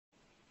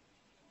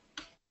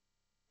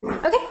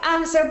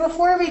Okay, so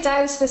before we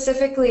dive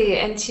specifically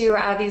into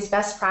these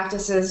best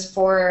practices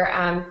for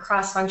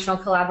cross-functional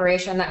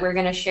collaboration that we're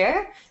going to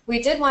share, we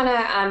did want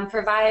to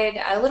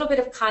provide a little bit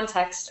of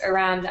context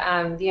around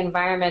the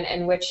environment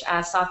in which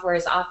software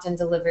is often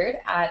delivered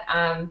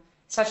at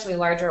especially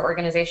larger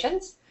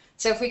organizations.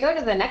 So if we go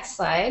to the next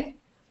slide,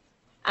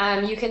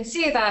 you can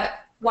see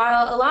that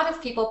while a lot of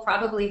people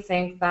probably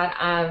think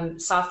that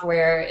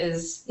software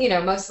is,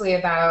 mostly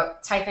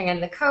about typing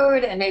in the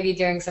code and maybe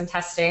doing some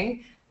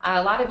testing,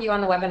 a lot of you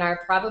on the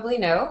webinar probably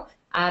know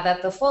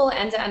that the full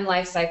end-to-end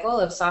life cycle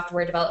of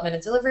software development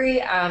and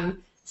delivery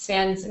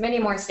spans many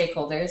more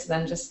stakeholders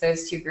than just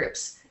those two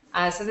groups.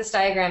 So this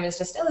diagram is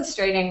just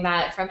illustrating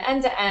that from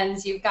end to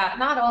end, you've got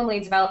not only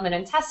development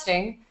and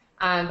testing,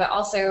 but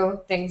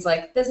also things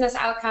like business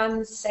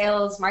outcomes,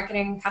 sales,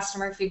 marketing,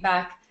 customer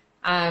feedback,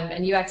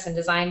 and UX and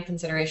design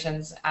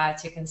considerations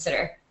to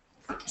consider.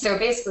 So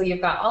basically,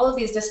 you've got all of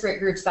these disparate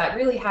groups that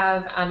really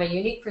have a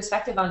unique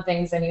perspective on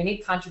things and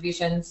unique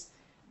contributions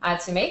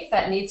to make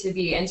that need to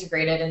be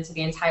integrated into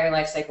the entire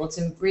life cycle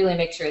to really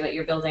make sure that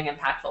you're building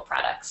impactful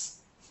products.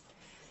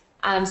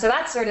 So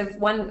that's sort of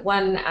one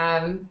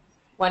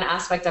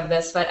aspect of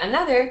this, but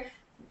another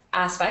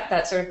aspect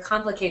that sort of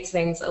complicates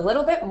things a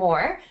little bit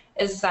more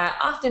is that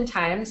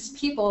oftentimes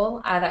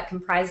people that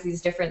comprise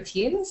these different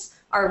teams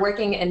are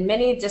working in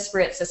many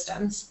disparate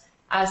systems.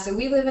 So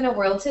we live in a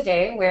world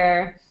today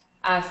where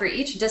for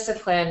each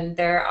discipline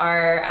there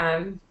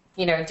are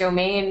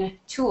domain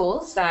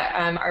tools that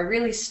are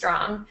really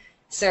strong.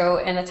 So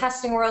in the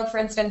testing world, for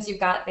instance, you've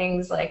got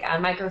things like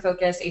Micro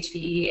Focus,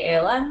 HPE,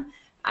 ALM,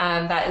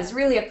 that is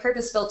really a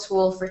purpose-built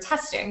tool for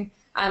testing.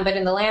 But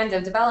in the land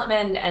of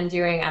development and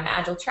doing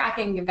Agile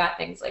tracking, you've got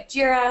things like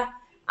Jira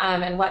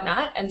and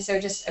whatnot. And so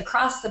just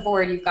across the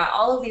board, you've got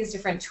all of these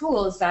different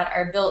tools that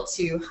are built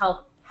to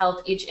help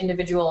each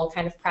individual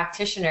kind of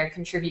practitioner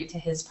contribute to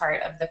his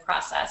part of the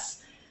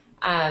process.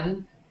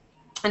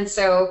 And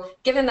so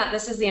given that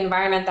this is the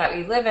environment that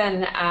we live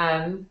in,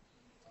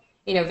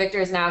 Victor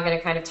is now going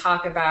to kind of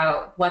talk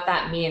about what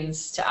that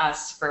means to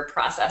us for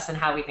process and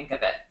how we think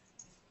of it.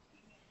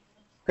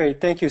 Great,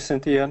 thank you,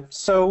 Cynthia.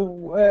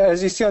 So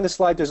as you see on the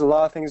slide, there's a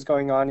lot of things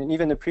going on, and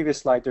even the previous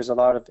slide, there's a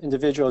lot of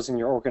individuals in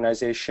your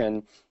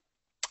organization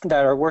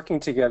that are working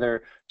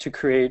together to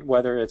create,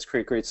 whether it's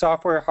create great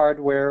software,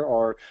 hardware,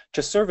 or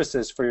just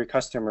services for your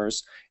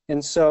customers.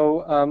 And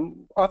so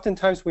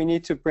oftentimes we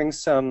need to bring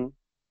some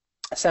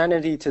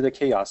sanity to the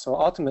chaos. So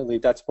ultimately,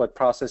 that's what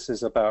process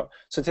is about.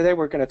 So today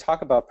we're going to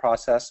talk about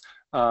process.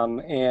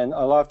 And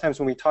a lot of times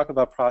when we talk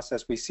about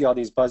process, we see all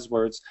these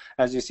buzzwords.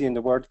 As you see in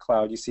the word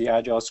cloud, you see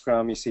Agile,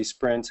 Scrum, you see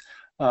Sprint,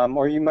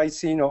 or you might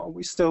see,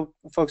 we still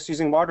folks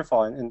using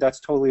waterfall, and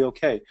that's totally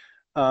okay.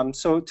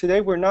 So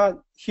today we're not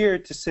here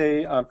to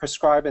say,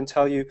 prescribe and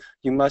tell you,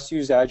 you must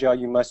use Agile,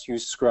 you must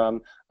use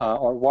Scrum,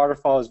 or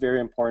waterfall is very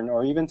important,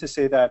 or even to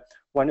say that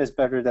one is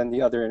better than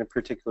the other in a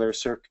particular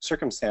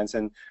circumstance.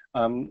 And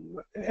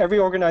every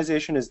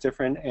organization is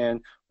different,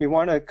 and we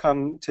want to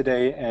come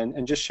today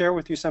and just share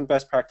with you some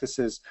best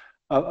practices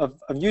of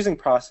using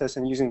process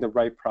and using the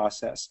right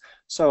process.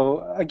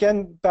 So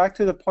again, back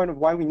to the point of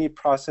why we need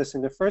process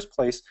in the first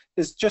place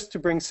is just to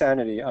bring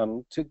sanity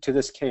to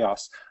this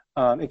chaos.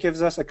 It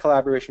gives us a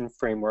collaboration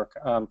framework,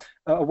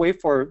 a way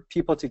for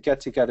people to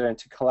get together and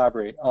to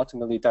collaborate.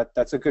 Ultimately,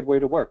 that's a good way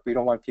to work. We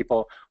don't want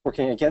people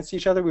working against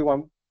each other. We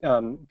want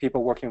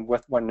people working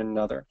with one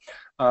another.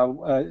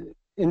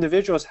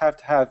 Individuals have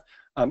to have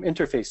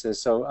interfaces.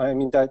 So, I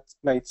mean, that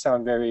might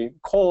sound very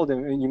cold,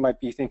 and you might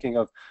be thinking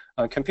of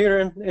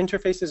computer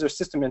interfaces or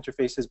system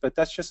interfaces, but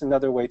that's just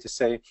another way to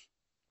say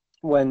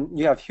when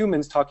you have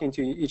humans talking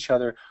to each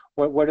other,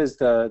 what is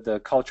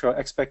the cultural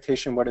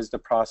expectation, what is the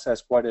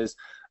process, what is,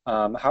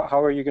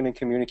 how are you going to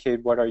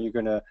communicate, what are you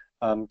going to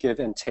give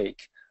and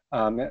take.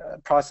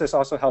 Process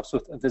also helps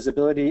with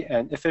visibility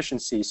and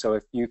efficiency, so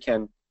if you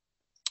can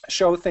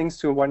show things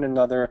to one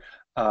another,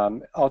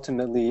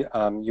 ultimately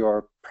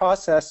your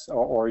process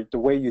or the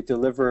way you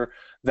deliver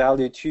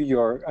value to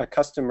your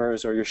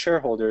customers or your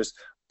shareholders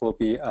will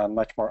be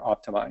much more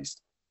optimized.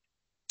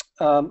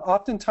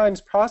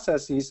 Oftentimes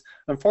processes,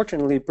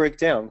 unfortunately, break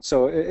down.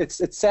 So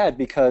it's sad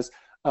because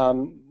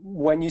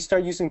when you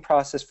start using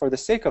process for the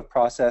sake of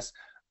process,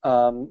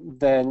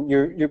 then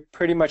you're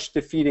pretty much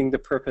defeating the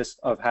purpose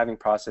of having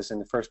process in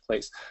the first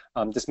place.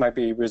 This might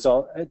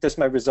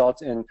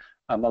result in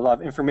a lot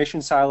of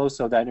information silos,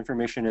 so that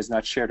information is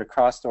not shared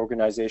across the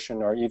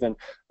organization or even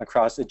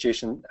across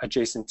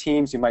adjacent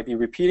teams. You might be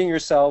repeating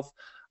yourself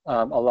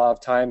a lot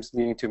of times,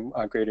 leading to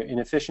greater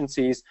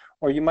inefficiencies,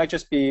 or you might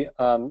just be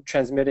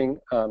transmitting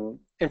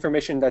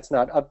information that's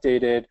not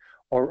updated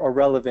or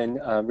relevant,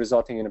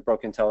 resulting in a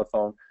broken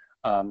telephone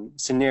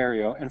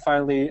scenario. And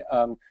finally,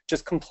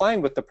 just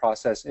complying with the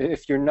process.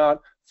 If you're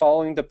not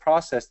following the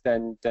process,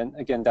 then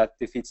again, that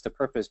defeats the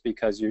purpose,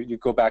 because you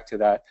go back to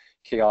that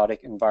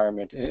chaotic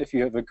environment. If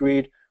you have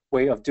agreed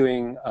way of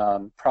doing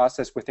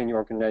process within your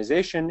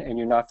organization and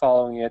you're not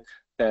following it,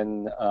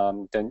 then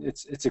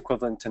it's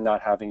equivalent to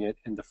not having it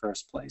in the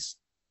first place.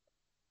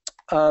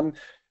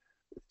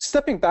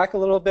 stepping back a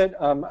little bit,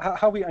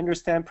 how we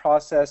understand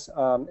process,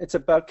 it's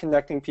about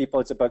connecting people,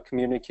 it's about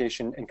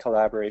communication and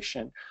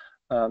collaboration.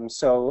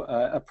 So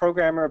a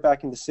programmer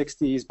back in the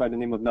 60s by the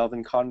name of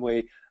Melvin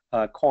Conway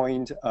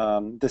coined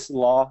this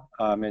law,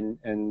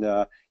 and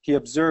he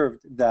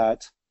observed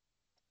that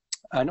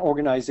an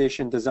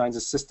organization designs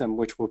a system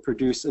which will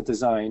produce a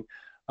design,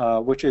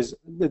 which is,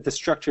 the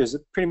structure is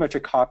pretty much a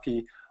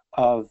copy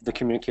of the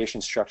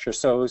communication structure.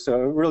 So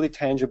a really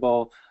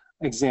tangible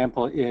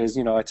example is,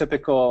 a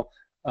typical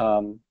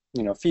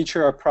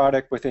feature or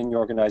product within your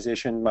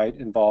organization might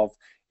involve,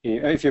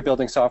 if you're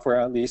building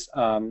software at least,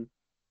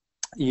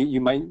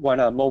 you might want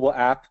a mobile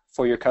app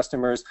for your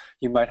customers.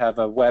 You might have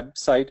a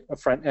website, a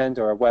front end,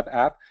 or a web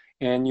app,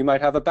 and you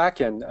might have a back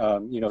end,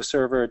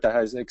 server that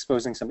has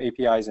exposing some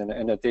APIs and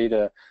a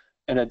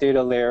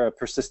data layer, a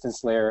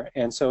persistence layer.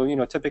 And so,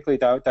 typically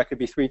that could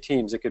be 3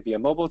 teams. It could be a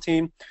mobile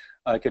team,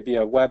 it could be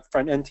a web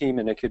front end team,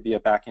 and it could be a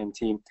back end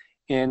team.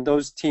 And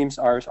those teams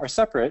are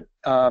separate,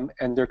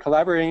 and they're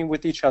collaborating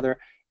with each other,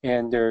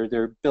 and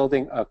they're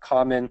building a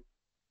common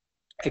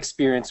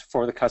experience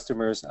for the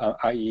customers,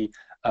 i.e.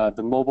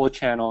 The mobile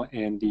channel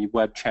and the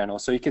web channel.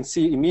 So you can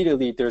see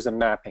immediately there's a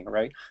mapping,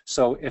 right?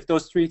 So if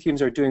those 3 teams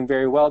are doing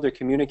very well, they're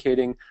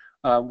communicating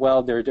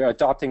well, they're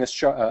adopting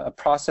a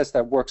process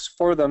that works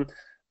for them,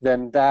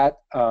 then that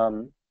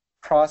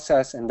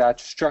process and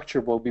that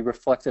structure will be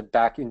reflected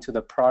back into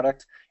the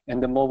product,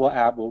 and the mobile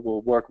app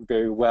will work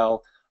very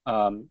well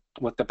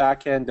with the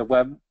back end. The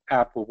web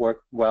app will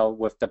work well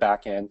with the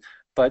back end.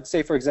 But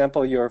say, for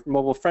example, your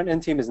mobile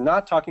front-end team is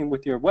not talking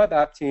with your web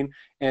app team,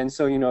 and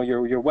so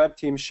your web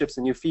team ships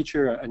a new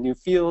feature, a new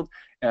field,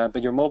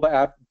 but your mobile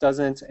app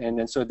doesn't,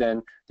 and so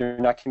then they're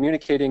not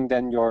communicating.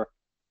 Then your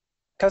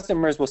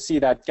customers will see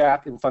that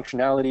gap in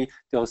functionality.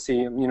 They'll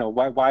see,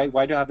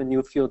 why do I have a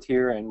new field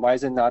here, and why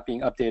is it not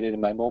being updated in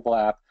my mobile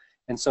app?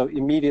 And so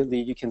immediately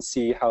you can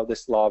see how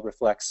this law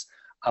reflects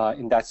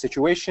in that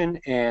situation.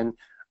 And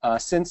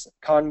since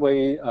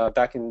Conway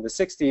back in the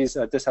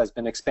 60s, this has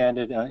been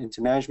expanded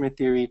into management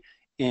theory,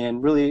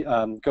 and really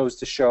goes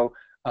to show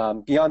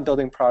beyond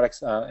building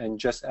products and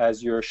just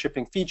as you're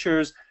shipping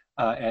features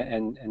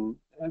and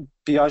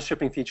beyond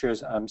shipping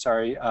features,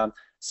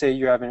 say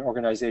you have an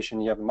organization,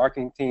 you have a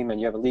marketing team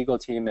and you have a legal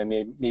team, and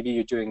maybe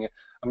you're doing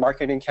a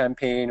marketing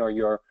campaign, or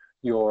your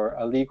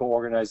a legal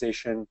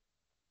organization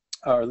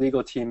or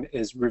legal team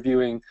is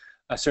reviewing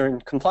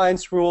certain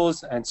compliance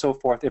rules and so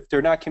forth. If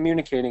they're not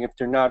communicating, if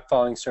they're not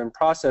following certain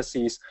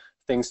processes,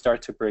 things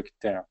start to break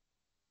down.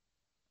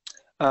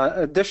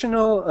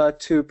 Additional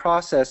to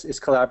process is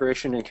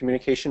collaboration and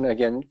communication,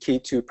 again, key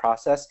to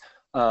process.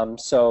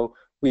 So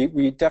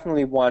we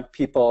definitely want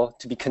people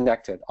to be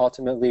connected.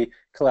 Ultimately,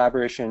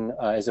 collaboration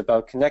is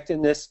about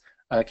connectedness,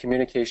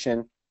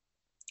 communication,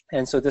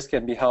 and so this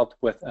can be helped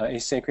with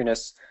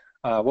asynchronous,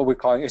 what we're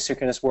calling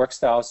asynchronous work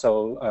style.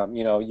 So,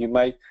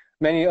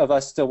 many of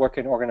us still work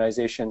in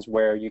organizations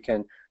where you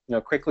can,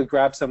 quickly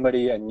grab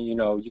somebody and,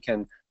 you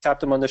can tap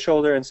them on the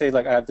shoulder and say,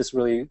 like, I have this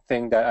really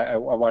thing that I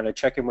want to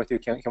check in with you.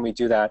 Can we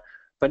do that?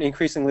 But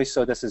increasingly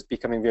so, this is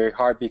becoming very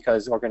hard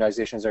because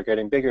organizations are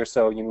getting bigger.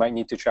 So you might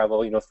need to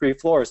travel, 3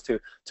 floors to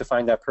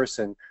find that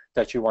person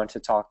that you want to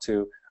talk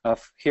to.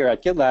 Here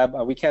at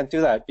GitLab, we can't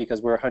do that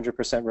because we're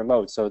 100%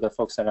 remote. So the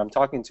folks that I'm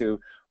talking to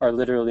are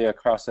literally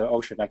across the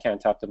ocean. I can't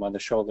tap them on the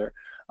shoulder.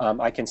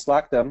 I can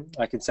Slack them,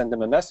 I can send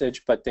them a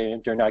message, but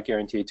they're not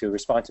guaranteed to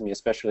respond to me,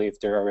 especially if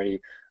they're already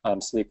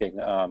sleeping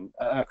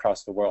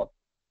across the world.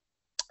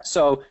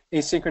 So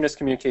asynchronous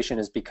communication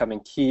is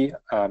becoming key,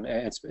 and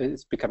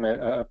it's becoming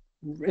an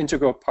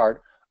integral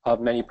part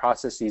of many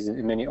processes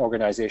in many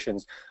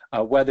organizations,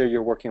 whether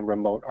you're working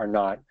remote or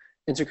not.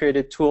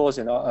 Integrated tools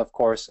and, of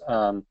course,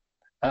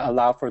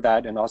 allow for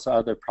that, and also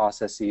other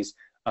processes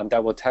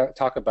that we'll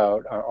talk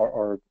about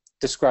or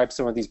describe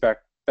some of these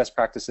best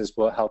practices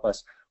will help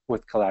us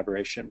with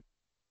collaboration.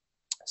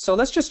 So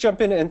let's just jump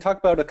in and talk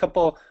about a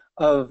couple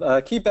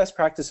of key best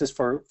practices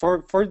for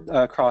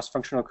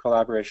cross-functional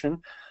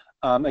collaboration.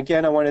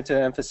 Again, I wanted to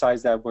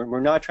emphasize that we're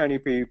not trying to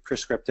be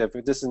prescriptive.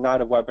 This is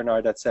not a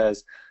webinar that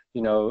says,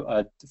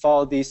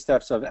 follow these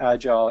steps of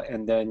Agile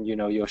and then,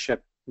 you'll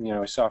ship,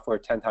 software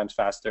 10 times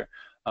faster.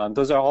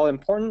 Those are all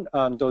important.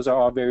 Those are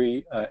all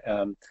very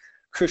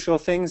crucial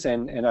things,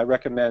 and I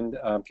recommend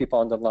people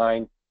on the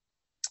line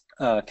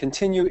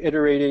continue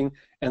iterating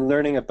and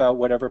learning about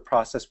whatever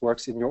process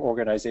works in your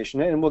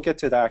organization. And we'll get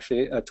to that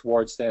actually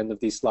towards the end of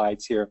these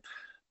slides here.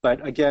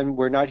 But again,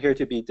 we're not here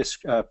to be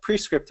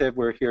prescriptive.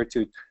 We're here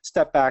to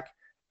step back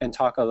and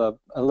talk a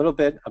little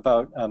bit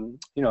about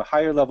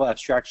higher level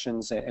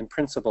abstractions and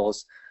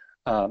principles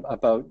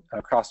about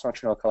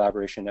cross-functional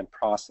collaboration and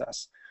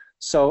process.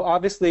 So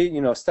obviously,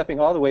 stepping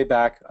all the way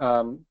back,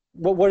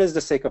 what is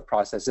the sake of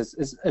process?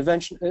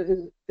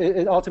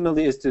 It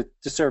ultimately is to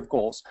serve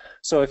goals.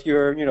 So if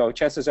you're,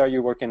 chances are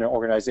you work in an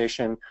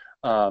organization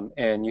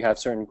and you have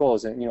certain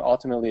goals, and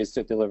ultimately is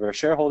to deliver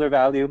shareholder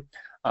value,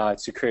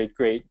 to create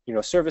great,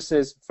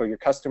 services for your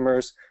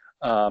customers,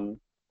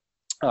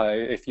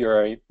 If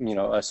you're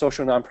a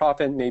social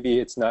nonprofit, maybe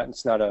it's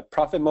not a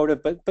profit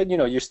motive, but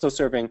you're still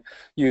serving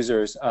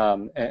users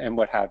and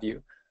what have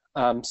you.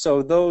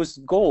 So those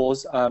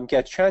goals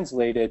get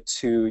translated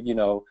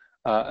to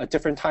a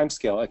different time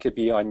scale. It could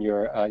be on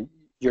your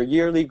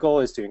yearly goal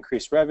is to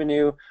increase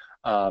revenue.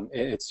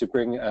 It's to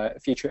bring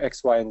feature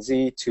X, Y, and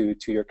Z to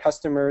your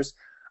customers,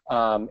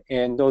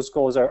 and those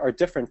goals are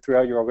different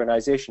throughout your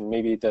organization.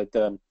 Maybe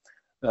the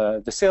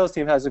sales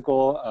team has a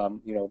goal,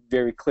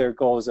 very clear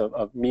goals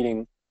of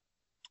meeting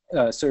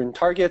certain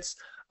targets.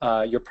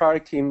 Your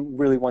product team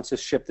really wants to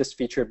ship this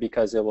feature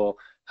because it will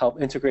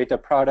help integrate the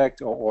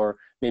product, or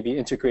maybe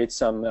integrate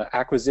some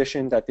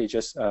acquisition that you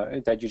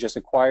just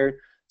acquired.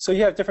 So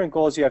you have different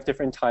goals, you have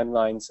different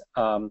timelines,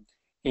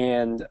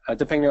 and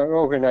depending on your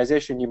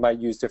organization, you might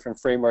use different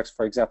frameworks.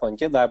 For example, in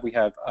GitLab, we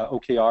have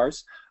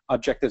OKRs,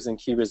 objectives and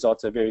key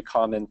results, a very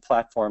common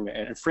platform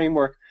and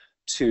framework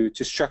to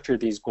structure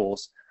these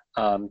goals.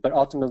 But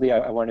ultimately,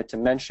 I wanted to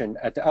mention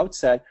at the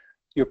outset,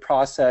 your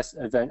process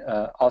event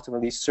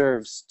ultimately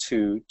serves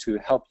to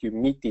help you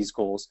meet these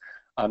goals.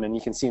 And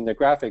you can see in the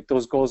graphic,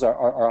 those goals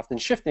are often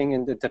shifting,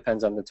 and it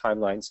depends on the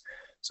timelines.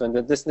 So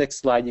in this next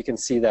slide, you can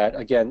see that,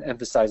 again,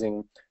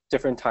 emphasizing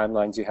different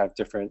timelines, you have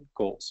different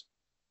goals.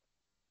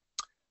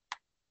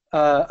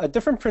 A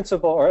different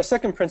principle, or a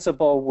second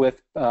principle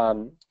with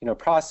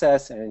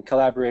process and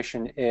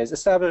collaboration, is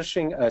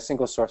establishing a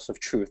single source of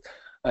truth.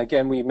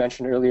 Again, we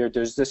mentioned earlier,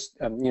 there's this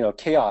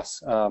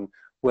chaos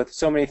with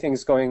so many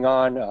things going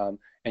on,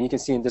 and you can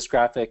see in this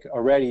graphic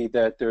already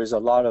that there's a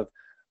lot of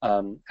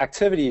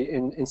activity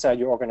inside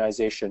your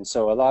organization.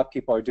 So a lot of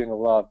people are doing a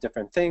lot of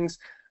different things,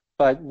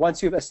 but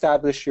once you've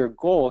established your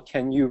goal,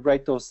 can you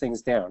write those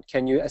things down?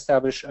 Can you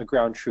establish a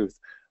ground truth?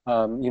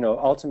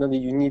 Ultimately,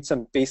 you need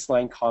some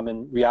baseline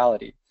common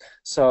reality.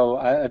 So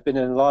I've been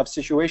in a lot of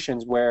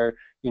situations where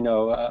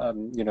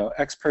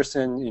X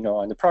person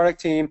on the product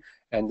team,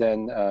 and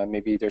then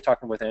maybe they're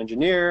talking with an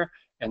engineer,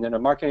 and then a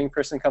marketing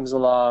person comes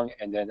along,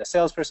 and then a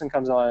salesperson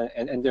comes on,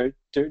 and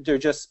they're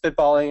just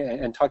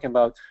spitballing and talking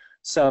about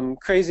some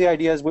crazy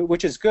ideas,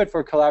 which is good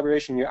for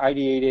collaboration. You're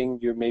ideating,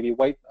 you're maybe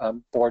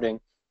whiteboarding,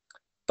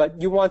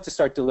 but you want to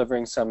start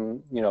delivering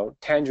some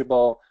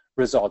tangible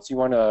results. You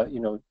want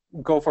to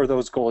go for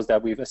those goals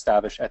that we've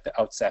established at the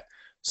outset.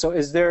 So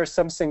is there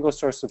some single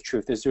source of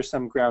truth? Is there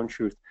some ground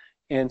truth?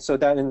 And so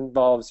that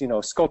involves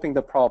scoping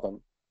the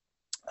problem,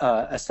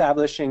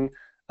 establishing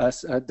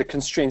the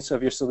constraints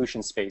of your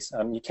solution space.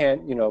 You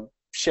can't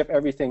ship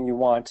everything you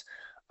want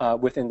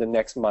within the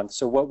next month.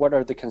 So what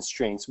are the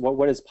constraints?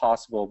 What is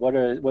possible? What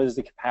is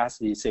the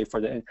capacity, say,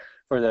 for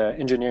the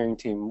engineering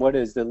team? What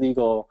is the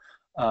legal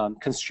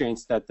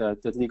constraints that the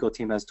legal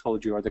team has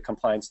told you, or the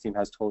compliance team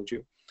has told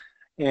you?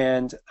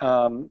 And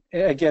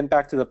again,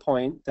 back to the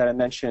point that I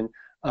mentioned,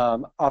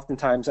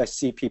 oftentimes I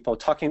see people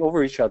talking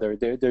over each other.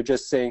 They're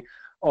just saying,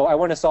 oh, I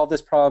want to solve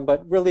this problem,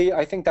 but really,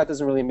 I think that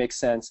doesn't really make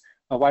sense.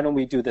 Why don't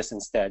we do this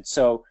instead?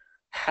 So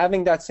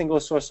having that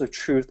single source of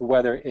truth,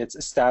 whether it's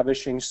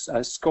establishing,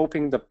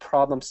 scoping the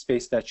problem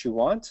space that you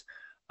want,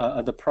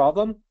 the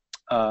problem,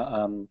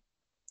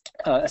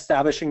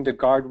 establishing the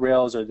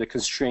guardrails or the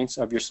constraints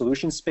of your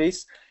solution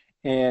space,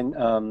 and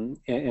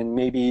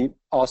maybe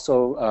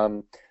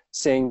also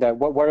saying that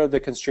what are the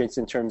constraints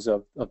in terms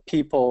of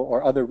people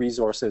or other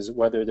resources,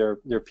 whether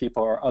they're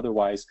people or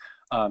otherwise.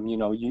 You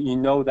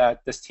know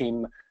that this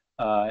team,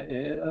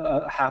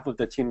 half of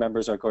the team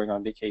members are going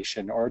on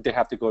vacation, or they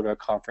have to go to a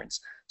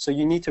conference. So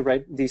you need to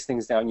write these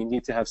things down. You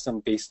need to have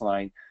some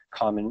baseline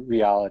common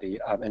reality,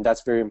 and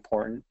that's very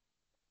important.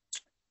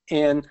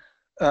 And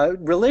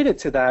related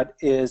to that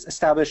is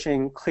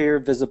establishing clear,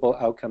 visible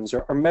outcomes,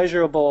 or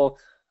measurable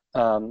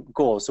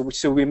goals.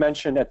 So we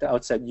mentioned at the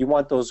outset, you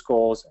want those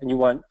goals, and you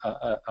want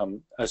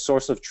a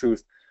source of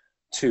truth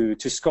to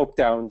scope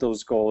down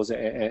those goals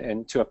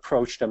and to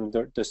approach them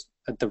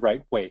the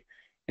right way.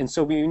 And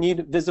so we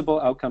need visible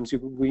outcomes.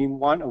 We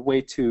want a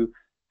way to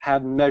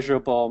have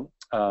measurable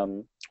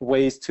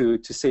ways to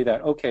say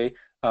that, okay,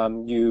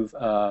 you've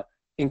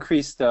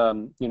increased,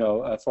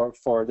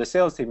 for the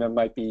sales team, it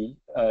might be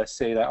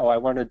say that, oh, I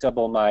want to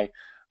double my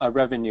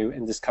revenue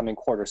in this coming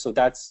quarter. So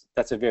that's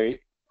a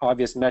very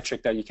obvious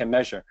metric that you can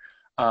measure.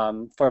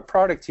 For a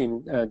product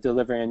team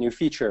delivering a new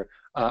feature,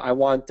 I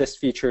want this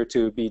feature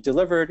to be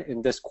delivered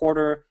in this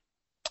quarter.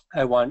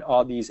 I want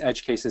all these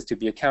edge cases to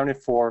be accounted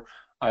for.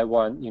 I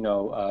want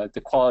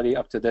the quality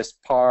up to this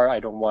par. I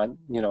don't want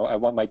I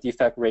want my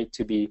defect rate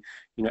to be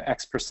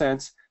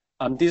X%.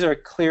 These are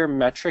clear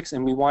metrics,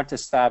 and we want to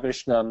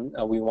establish them.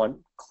 We want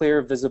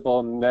clear,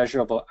 visible,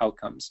 measurable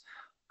outcomes,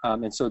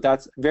 and so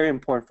that's very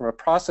important from a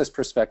process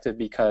perspective,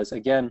 because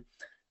again,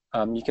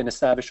 you can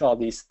establish all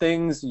these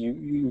things.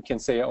 You can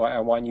say, oh, I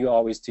want you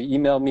always to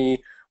email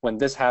me when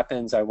this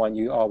happens. I want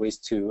you always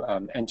to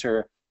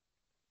enter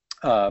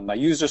my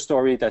user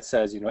story that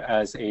says,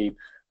 as a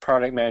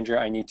product manager,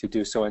 I need to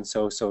do so and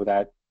so, so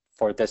that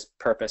for this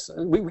purpose.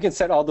 We can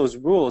set all those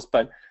rules,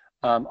 but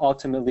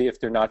ultimately, if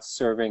they're not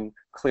serving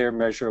clear,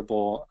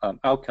 measurable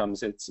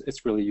outcomes,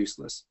 it's really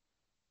useless.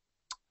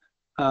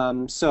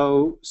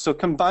 So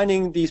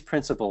combining these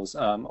principles,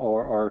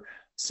 or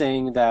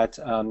saying that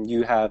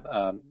you have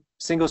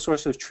single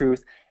source of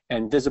truth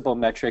and visible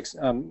metrics,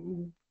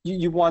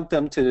 you want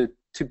them to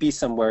be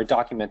somewhere,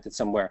 documented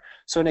somewhere.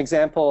 So an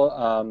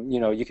example,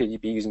 you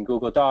could be using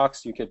Google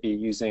Docs, you could be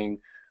using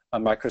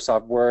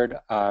Microsoft Word.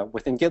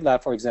 Within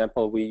GitLab, for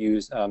example, we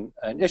use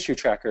an issue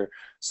tracker.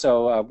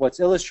 So what's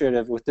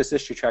illustrative with this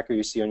issue tracker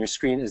you see on your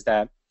screen is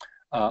that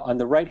on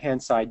the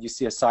right-hand side, you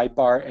see a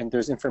sidebar, and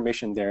there's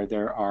information there.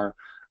 There are,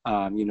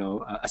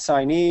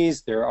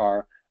 assignees, there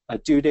are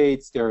due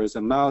dates, there is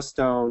a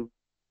milestone,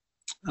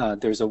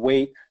 there's a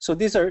weight. So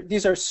these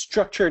are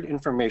structured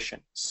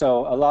information.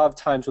 So a lot of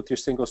times with your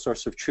single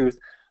source of truth,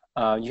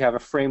 you have a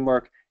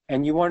framework,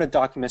 and you want to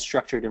document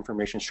structured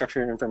information.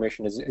 Structured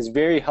information is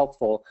very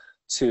helpful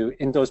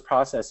in those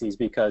processes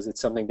because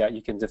it's something that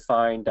you can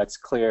define, that's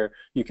clear.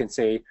 You can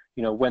say,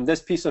 when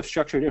this piece of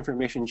structured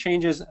information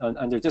changes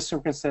under this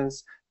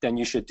circumstance, then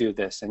you should do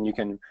this. And you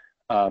can,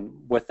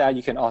 with that,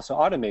 you can also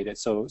automate it.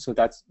 So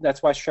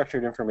that's why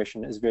structured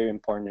information is very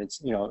important.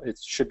 It's, it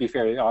should be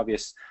fairly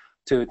obvious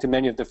to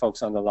many of the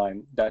folks on the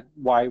line that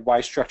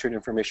why structured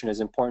information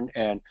is important,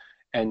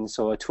 and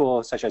so a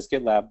tool such as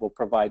GitLab will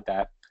provide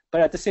that. But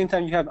at the same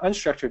time, you have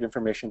unstructured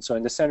information. So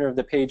in the center of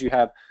the page, you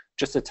have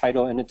just a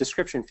title and a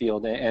description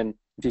field. And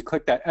if you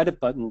click that edit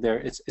button there,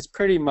 it's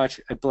pretty much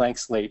a blank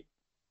slate.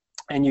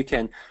 And you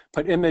can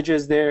put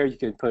images there. You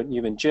can put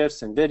even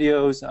GIFs and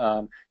videos.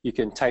 You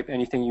can type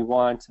anything you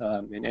want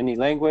in any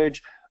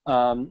language.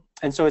 And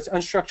so it's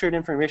unstructured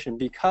information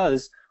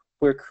because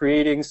we're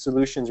creating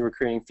solutions, we're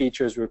creating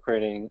features, we're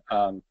creating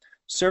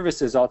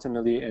services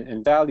ultimately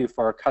and value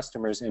for our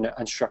customers in an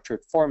unstructured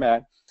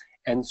format.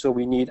 And so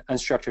we need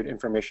unstructured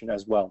information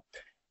as well.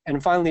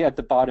 And finally, at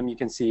the bottom, you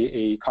can see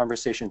a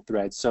conversation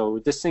thread.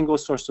 So this single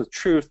source of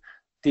truth,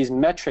 these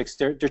metrics,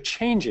 they're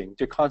changing,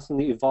 they're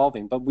constantly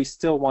evolving, but we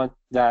still want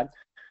that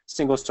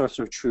single source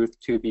of truth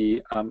to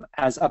be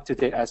as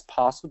up-to-date as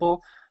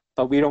possible.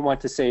 But we don't want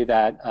to say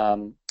that,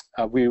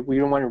 we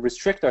don't want to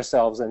restrict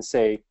ourselves and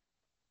say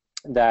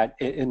that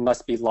it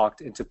must be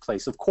locked into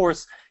place. Of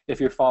course, if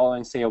you're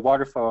following, say, a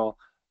waterfall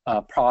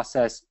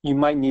process, you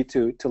might need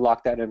to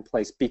lock that in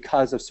place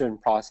because of certain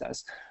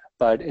process.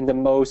 But in the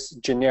most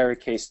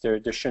generic case,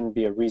 there shouldn't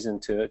be a reason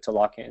to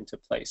lock it into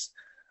place.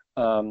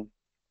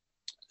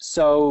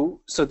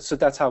 So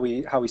that's how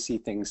we see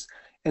things.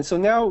 And so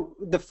now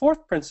the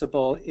fourth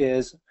principle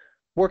is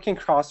working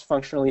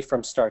cross-functionally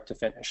from start to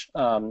finish.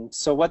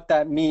 So what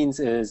that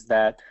means is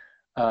that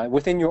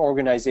within your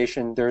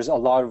organization, there's a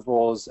lot of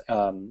roles.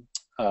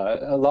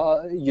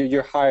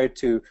 You're hired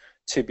to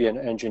be an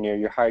engineer,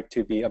 you're hired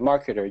to be a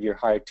marketer, you're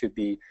hired to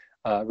be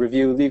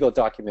review legal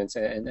documents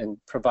and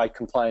provide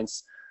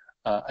compliance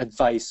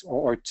advice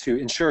or to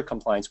ensure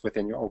compliance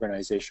within your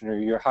organization, or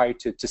you're hired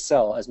to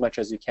sell as much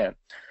as you can.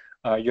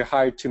 You're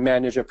hired to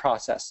manage a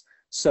process.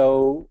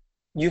 So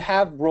you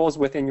have roles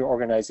within your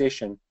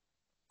organization.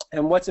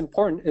 And what's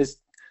important is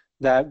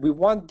that we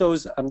want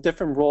those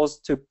different roles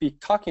to be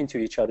talking to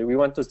each other. We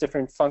want those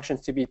different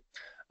functions to be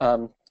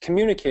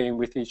communicating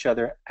with each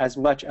other as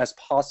much as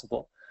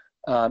possible.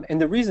 And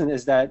the reason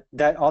is that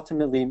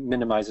ultimately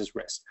minimizes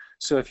risk.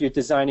 So if you're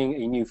designing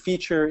a new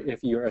feature, if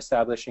you're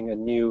establishing a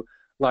new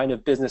line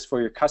of business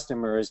for your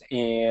customers,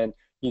 and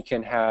you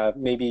can have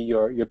maybe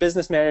your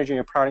business manager,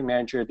 your product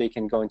manager, they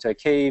can go into a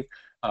cave,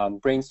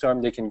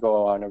 brainstorm, they can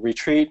go on a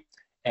retreat,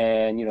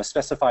 and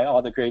specify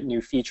all the great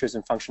new features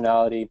and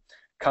functionality.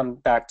 Come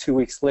back 2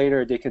 weeks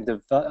later, they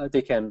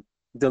can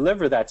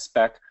deliver that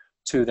spec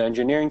to the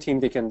engineering team.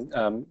 They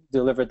can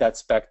deliver that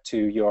spec to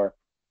your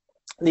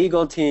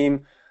legal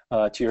team,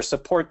 to your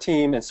support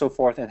team, and so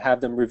forth, and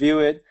have them review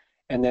it,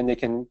 and then they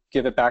can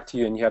give it back to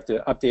you, and you have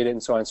to update it,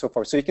 and so on and so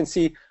forth. So you can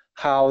see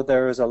how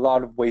there is a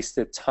lot of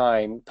wasted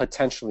time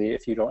potentially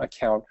if you don't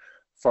account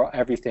for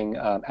everything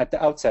at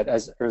the outset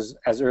as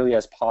early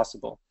as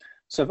possible.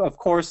 So of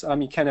course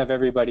you can't have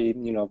everybody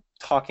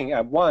talking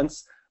at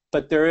once,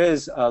 but there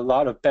is a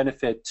lot of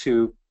benefit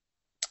to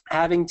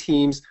having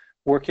teams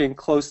working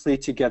closely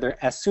together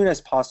as soon as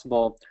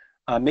possible,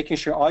 making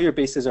sure all your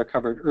bases are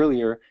covered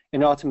earlier,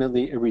 and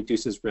ultimately it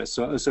reduces risk.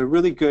 So a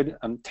really good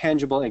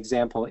tangible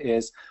example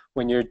is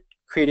when you're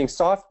creating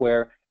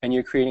software and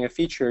you're creating a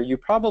feature, you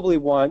probably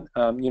want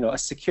a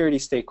security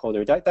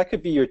stakeholder. That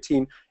could be your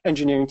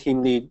engineering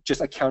team lead,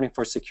 just accounting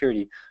for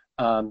security.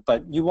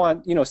 But you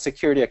want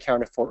security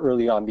accounted for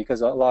early on,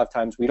 because a lot of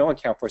times we don't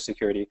account for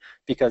security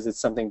because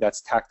it's something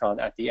that's tacked on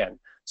at the end.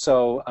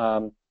 So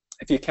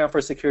if you account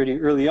for security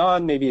early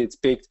on, maybe it's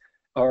baked,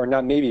 or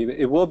not maybe,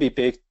 it will be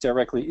baked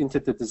directly into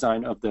the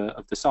design of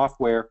the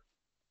software.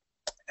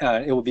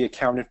 It will be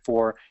accounted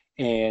for,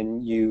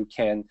 and you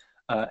can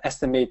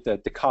estimate the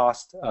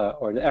cost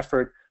or the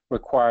effort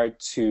required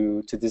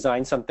to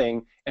design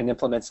something and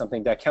implement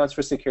something that counts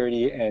for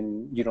security,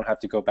 and you don't have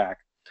to go back.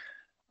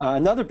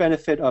 Another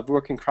benefit of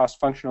working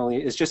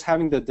cross-functionally is just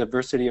having the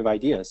diversity of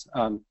ideas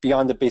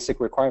beyond the basic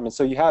requirements.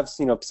 So you have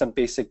some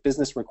basic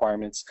business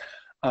requirements,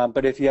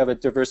 but if you have a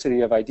diversity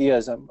of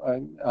ideas,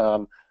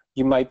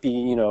 you might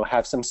be,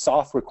 have some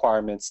soft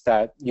requirements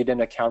that you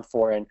didn't account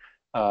for, and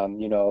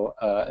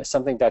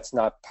something that's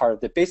not part of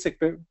the basic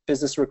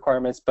business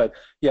requirements, but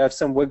you have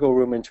some wiggle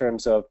room in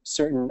terms of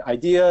certain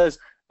ideas.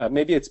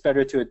 Maybe it's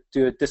better to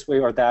do it this way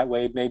or that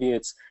way. Maybe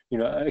it's,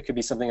 it could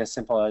be something as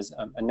simple as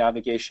a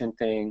navigation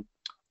thing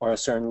or a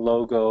certain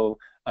logo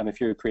if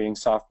you're creating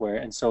software.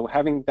 And so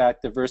having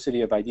that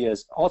diversity of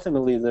ideas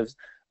ultimately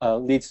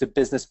leads to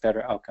business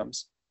better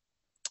outcomes.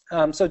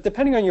 So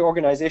depending on your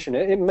organization,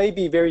 it may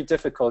be very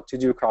difficult to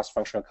do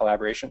cross-functional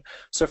collaboration.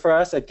 So for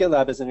us at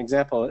GitLab, as an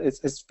example,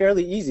 it's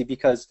fairly easy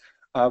because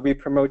we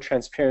promote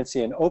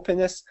transparency and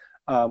openness.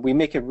 We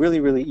make it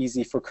really, really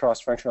easy for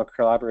cross-functional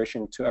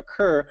collaboration to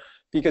occur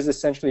because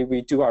essentially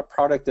we do our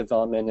product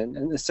development,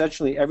 and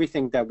essentially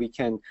everything that we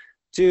can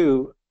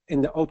do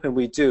in the open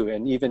we do,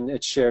 and even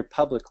it's shared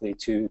publicly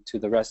to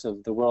the rest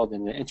of the world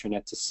and the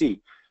internet to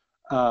see.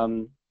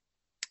 And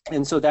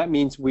so that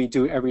means we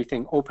do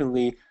everything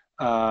openly.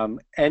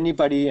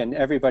 Anybody and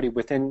everybody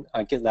within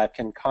GitLab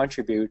can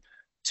contribute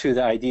to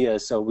the idea.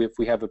 So if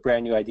we have a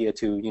brand new idea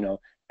to,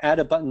 add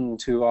a button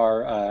to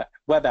our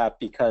web app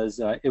because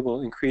it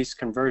will increase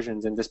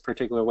conversions in this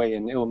particular way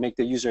and it will make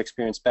the user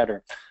experience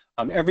better.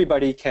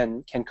 Everybody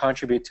can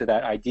contribute to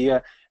that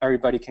idea.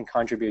 Everybody can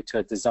contribute to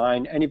a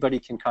design. Anybody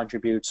can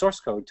contribute source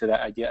code to that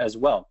idea as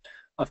well.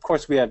 Of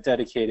course, we have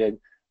dedicated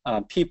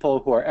people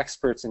who are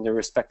experts in their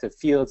respective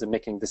fields and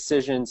making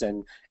decisions,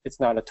 and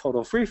it's not a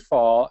total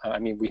free-fall. I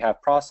mean, we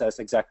have process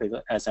exactly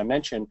as I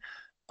mentioned,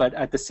 but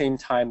at the same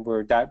time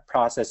where that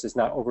process is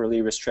not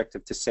overly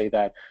restrictive to say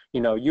that,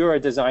 you're a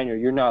designer,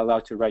 you're not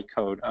allowed to write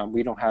code.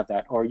 We don't have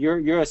that. Or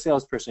you're a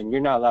salesperson, you're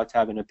not allowed to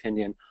have an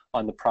opinion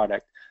on the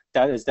product.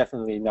 That is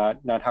definitely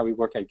not how we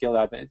work at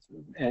GitLab, and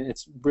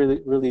it's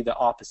really the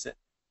opposite.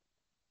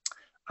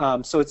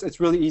 So it's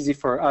really easy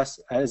for us,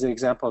 as an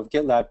example of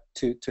GitLab,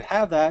 to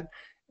have that.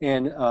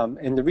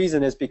 And the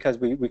reason is because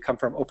we come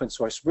from open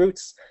source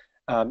roots,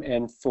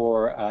 and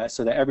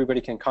so that everybody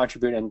can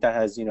contribute, and that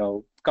has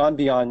gone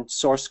beyond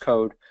source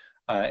code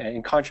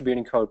and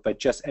contributing code, but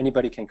just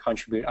anybody can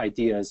contribute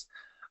ideas.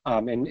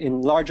 And in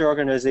larger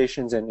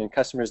organizations and in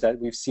customers that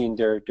we've seen,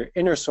 they're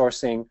inner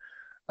sourcing,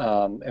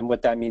 and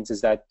what that means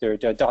is that they're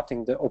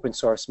adopting the open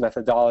source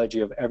methodology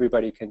of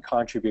everybody can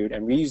contribute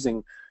and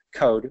reusing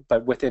code,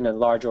 but within a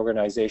large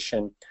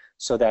organization,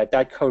 so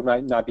that code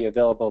might not be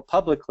available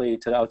publicly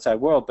to the outside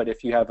world. But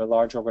if you have a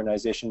large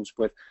organizations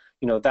with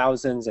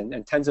thousands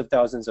and tens of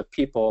thousands of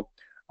people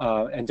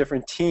and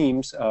different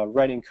teams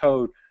writing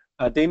code,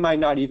 they might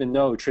not even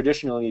know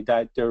traditionally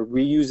that they're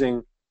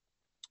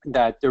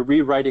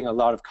rewriting a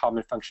lot of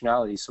common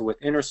functionality. So with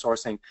inner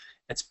sourcing,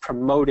 it's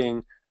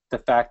promoting the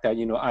fact that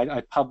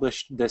I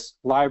published this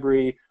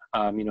library,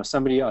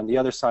 somebody on the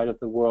other side of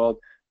the world,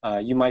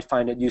 you might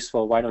find it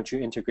useful. Why don't you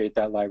integrate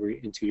that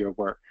library into your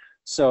work?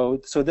 So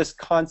this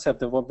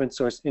concept of open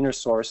source, inner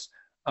source,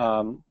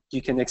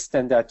 you can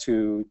extend that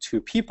to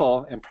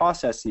people and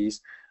processes,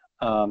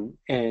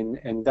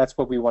 and that's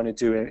what we want to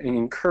do and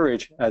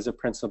encourage as a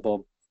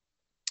principle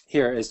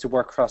here, is to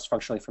work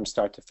cross-functionally from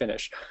start to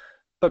finish.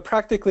 But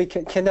practically,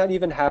 can that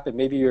even happen?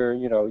 Maybe you're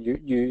an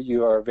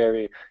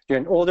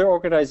older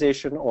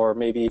organization, or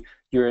maybe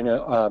you're in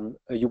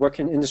you work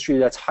in an industry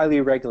that's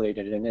highly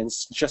regulated, and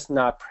it's just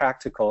not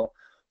practical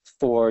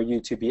for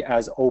you to be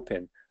as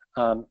open.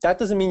 That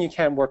doesn't mean you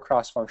can't work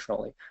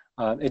cross-functionally.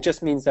 It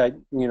just means that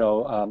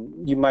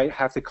you might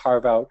have to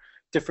carve out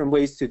different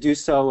ways to do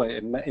so.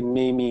 It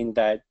may mean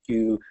that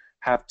you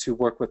have to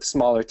work with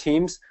smaller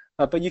teams,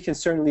 but you can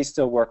certainly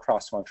still work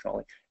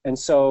cross-functionally. And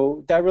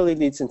so that really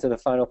leads into the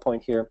final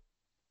point here,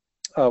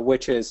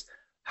 which is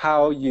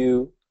how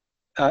you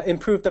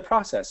improve the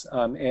process.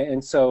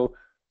 And so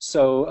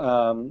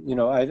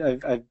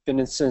I've been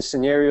in some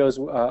scenarios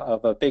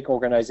of a big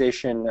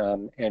organization,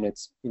 and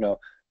it's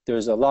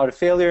there's a lot of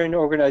failure in the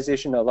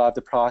organization. A lot of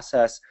the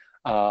process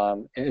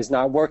is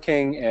not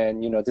working,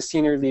 and the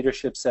senior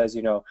leadership says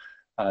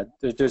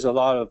there's a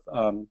lot of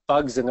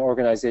bugs in the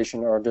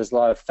organization, or there's a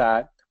lot of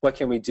fat. What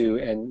can we do?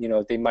 And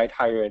they might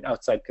hire an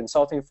outside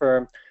consulting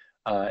firm,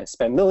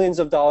 spend millions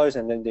of dollars,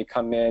 and then they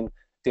come in,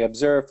 they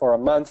observe for a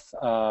month,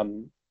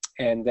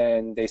 and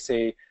then they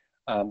say,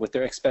 with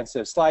their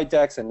expensive slide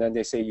decks, and then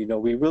they say, you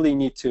really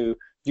need to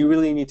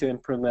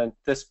implement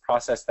this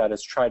process that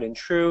is tried and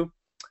true.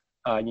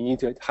 You need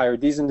to hire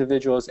these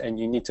individuals, and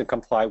you need to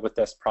comply with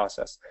this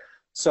process.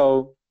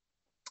 So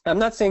I'm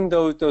not saying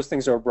those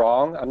things are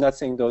wrong. I'm not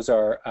saying those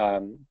are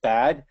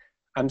bad.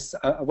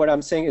 What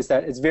I'm saying is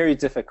that it's very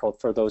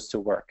difficult for those to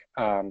work.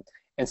 And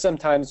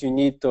sometimes you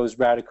need those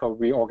radical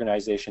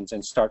reorganizations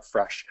and start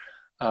fresh.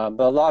 But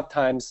a lot of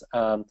times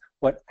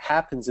what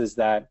happens is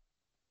that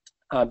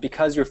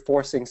because you're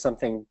forcing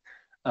something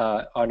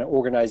on an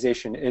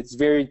organization, it's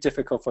very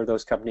difficult for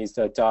those companies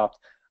to adopt.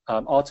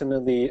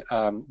 Ultimately,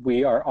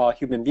 we are all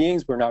human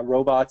beings. We're not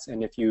robots.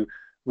 And if you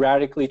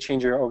radically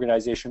change your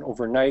organization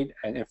overnight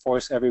and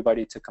force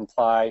everybody to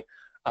comply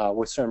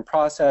with certain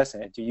process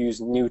and to use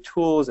new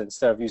tools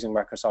instead of using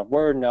Microsoft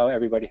Word, now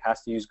everybody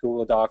has to use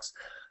Google Docs.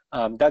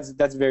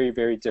 That's very,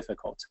 very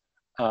difficult.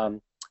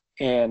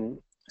 And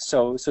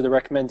So the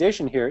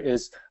recommendation here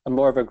is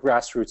more of a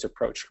grassroots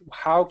approach.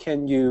 How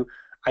can you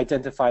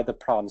identify the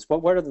problems?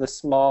 What are the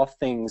small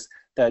things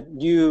that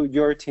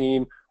your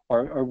team,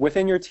 or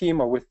within your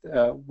team, or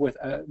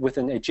with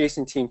an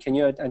adjacent team, can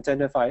you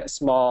identify a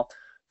small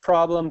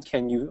problem?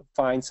 Can you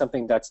find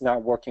something that's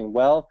not working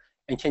well,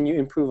 and can you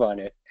improve on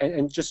it?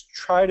 And just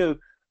try to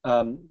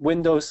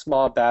win those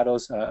small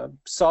battles,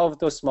 solve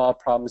those small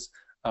problems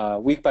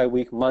week by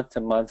week, month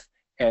to month,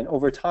 and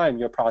over time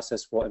your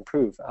process will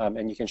improve,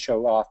 and you can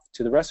show off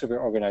to the rest of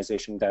your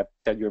organization that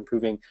you're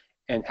improving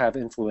and have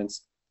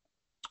influence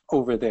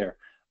over there.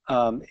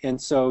 And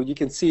so you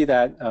can see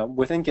that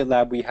within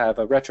GitLab we have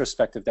a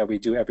retrospective that we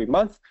do every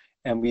month,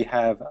 and we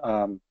have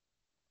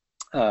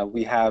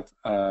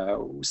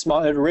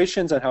small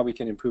iterations on how we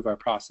can improve our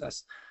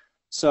process.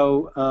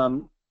 So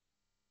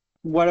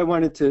what I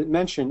wanted to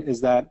mention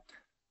is that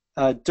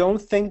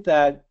don't think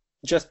that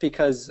just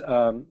because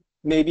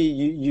maybe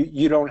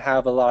you don't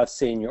have a lot of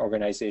say in your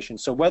organization.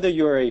 So whether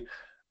you're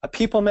a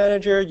people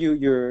manager,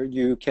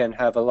 you can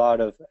have a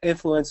lot of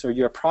influence, or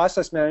you're a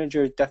process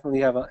manager,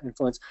 definitely have an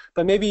influence.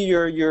 But maybe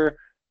you're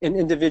an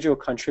individual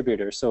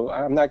contributor. So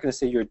I'm not going to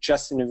say you're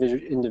just an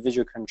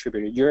individual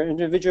contributor. You're an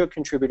individual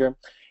contributor,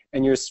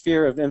 and your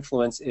sphere of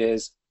influence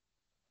is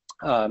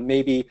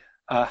maybe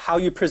how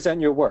you present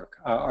your work.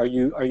 Are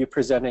you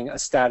presenting a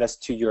status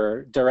to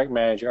your direct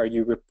manager? Are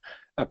you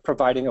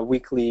providing a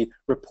weekly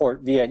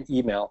report via an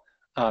email?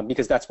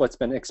 Because that's what's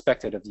been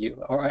expected of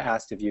you or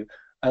asked of you.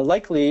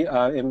 Likely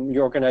in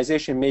your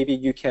organization, maybe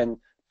you can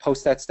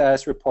post that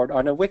status report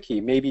on a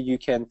wiki. Maybe you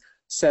can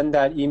send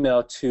that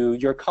email to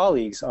your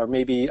colleagues, or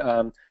maybe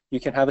you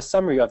can have a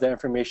summary of that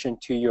information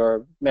to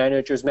your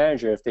manager's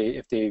manager if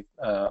they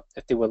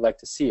would like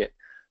to see it.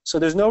 So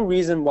there's no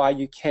reason why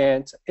you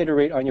can't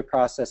iterate on your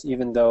process,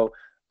 even though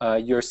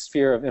your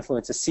sphere of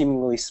influence is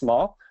seemingly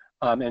small.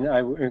 And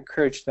I would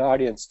encourage the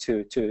audience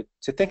to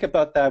think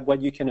about that,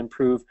 what you can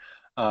improve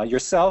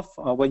yourself,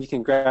 what you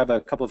can grab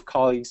a couple of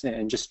colleagues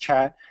and just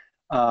chat,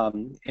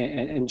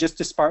 and just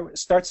to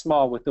start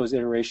small with those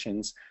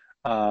iterations.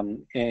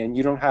 And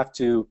you don't have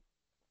to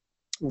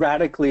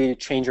radically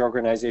change your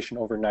organization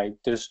overnight.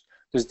 There's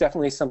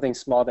definitely something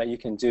small that you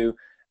can do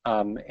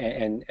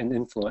and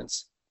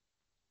influence.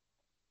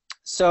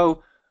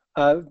 So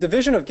the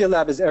vision of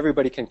GitLab is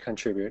everybody can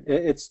contribute.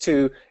 It's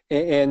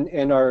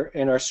and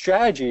our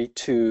strategy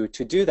to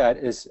do that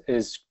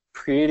is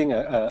creating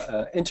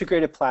a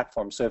integrated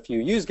platform. So if you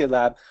use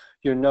GitLab,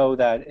 you know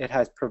that it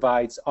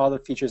provides all the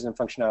features and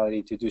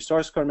functionality to do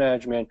source code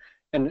management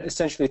and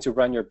essentially to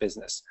run your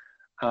business.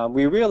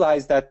 We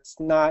realize that's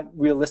not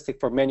realistic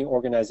for many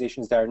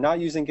organizations that are not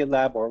using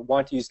GitLab or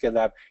want to use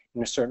GitLab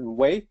in a certain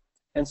way.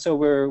 And so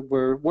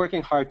we're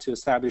working hard to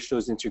establish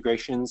those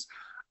integrations.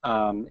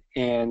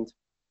 And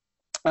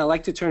I'd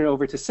like to turn it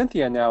over to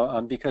Cynthia now,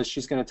 because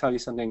she's going to tell you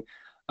something,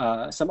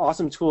 some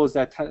awesome tools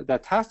that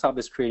Tasktop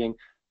is creating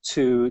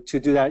to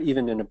do that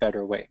even in a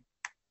better way.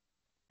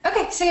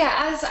 Okay, so yeah,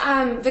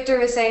 as Victor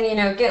was saying,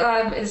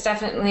 GitLab is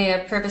definitely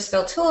a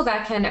purpose-built tool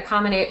that can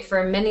accommodate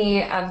for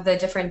many of the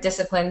different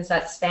disciplines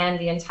that span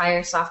the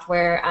entire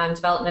software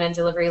development and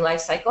delivery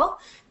lifecycle.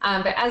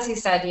 But as he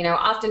said,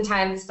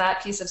 oftentimes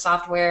that piece of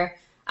software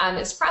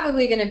is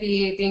probably going to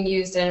be being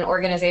used in an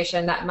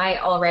organization that might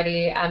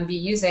already be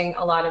using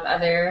a lot of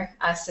other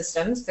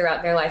systems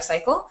throughout their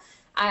lifecycle.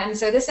 And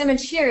so this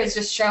image here is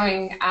just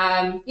showing,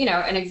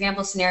 an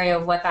example scenario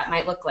of what that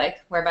might look like,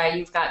 whereby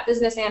you've got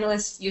business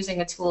analysts using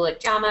a tool like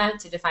Jama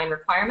to define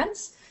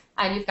requirements,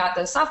 and you've got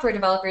those software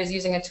developers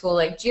using a tool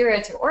like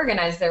Jira to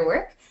organize their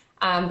work,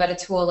 but a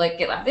tool like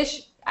GitLab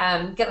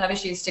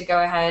Issues to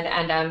go ahead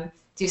and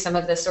do some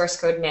of the source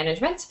code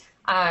management,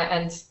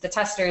 and the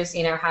testers,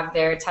 have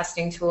their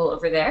testing tool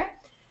over there.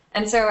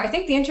 And so I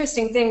think the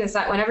interesting thing is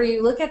that whenever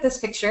you look at this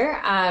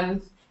picture,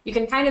 you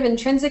can kind of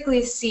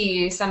intrinsically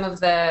see some of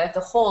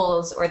the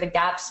holes or the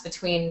gaps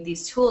between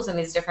these tools and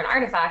these different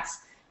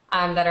artifacts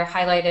that are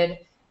highlighted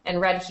in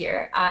red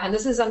here. And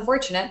this is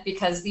unfortunate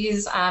because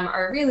these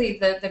are really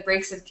the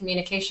breaks of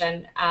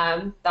communication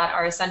that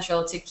are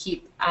essential to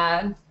keep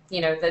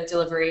the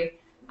delivery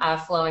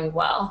flowing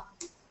well.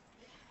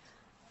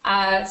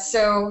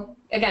 So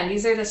again,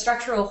 these are the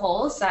structural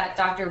holes that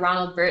Dr.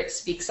 Ronald Burt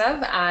speaks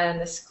of in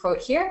this quote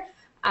here.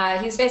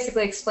 He's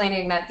basically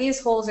explaining that these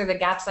holes are the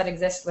gaps that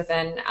exist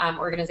within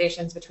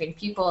organizations between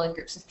people and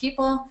groups of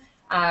people.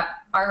 Our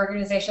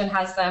organization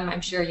has them,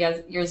 I'm sure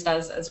yours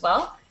does as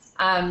well.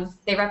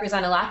 They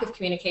represent a lack of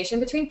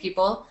communication between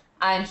people,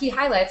 and he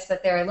highlights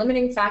that they're a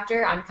limiting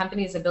factor on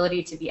companies'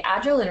 ability to be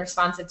agile and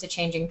responsive to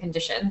changing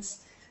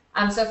conditions.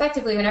 So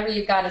effectively, whenever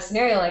you've got a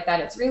scenario like that,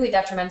 it's really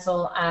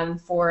detrimental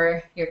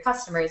for your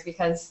customers,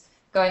 because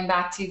going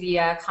back to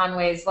the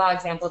Conway's Law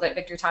example that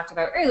Victor talked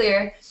about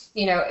earlier,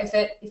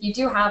 if you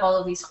do have all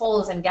of these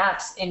holes and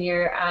gaps in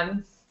your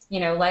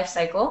life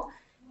cycle,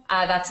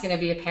 that's going to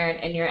be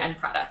apparent in your end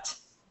product.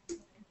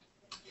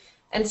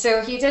 And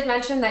so he did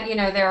mention that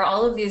there are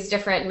all of these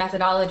different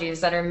methodologies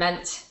that are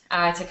meant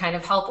to kind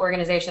of help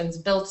organizations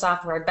build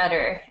software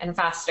better and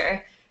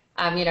faster.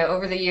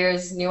 Over the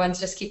years, new ones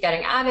just keep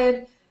getting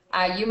added.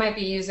 You might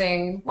be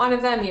using one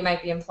of them, you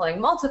might be employing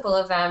multiple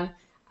of them,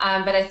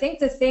 but I think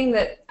the thing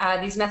that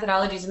these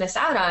methodologies miss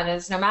out on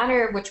is no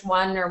matter which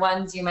one or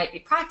ones you might be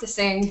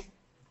practicing,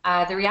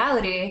 the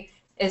reality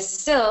is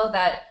still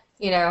that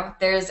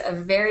there's a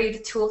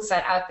varied tool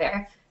set out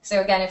there.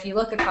 So again, if you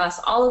look across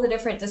all of the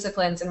different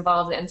disciplines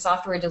involved in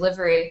software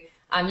delivery,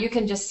 you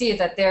can just see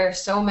that there are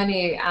so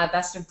many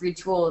best of breed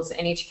tools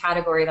in each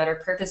category that are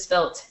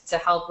purpose-built to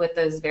help with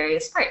those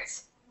various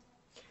parts.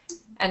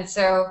 And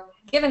so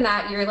given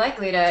that, you're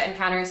likely to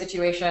encounter a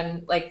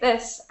situation like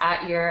this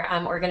at your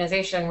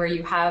organization where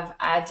you have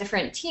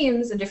different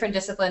teams and different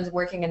disciplines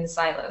working in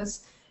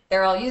silos.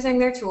 They're all using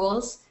their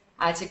tools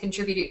to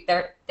contribute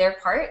their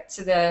part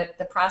to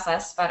the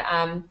process, but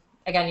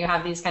again, you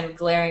have these kind of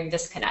glaring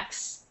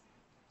disconnects.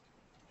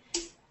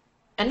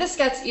 And this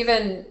gets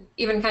even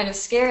kind of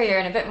scarier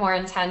and a bit more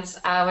intense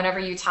whenever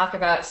you talk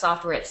about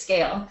software at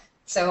scale.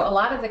 So a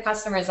lot of the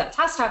customers that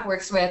Tasktop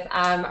works with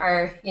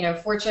are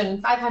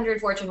Fortune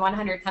 500, Fortune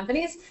 100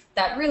 companies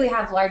that really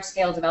have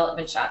large-scale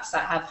development shops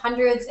that have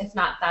hundreds, if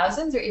not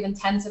thousands, or even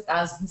tens of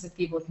thousands of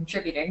people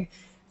contributing.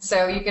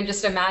 So you can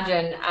just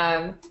imagine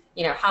how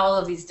all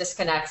of these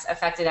disconnects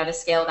affected at a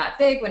scale that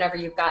big whenever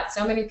you've got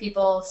so many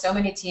people, so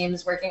many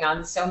teams working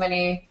on so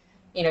many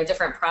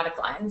different product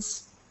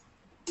lines.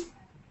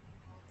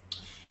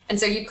 And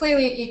so you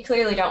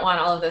clearly don't want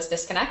all of those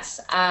disconnects.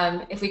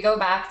 If we go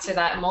back to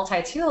that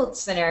multi-tooled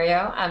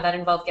scenario that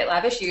involved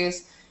GitLab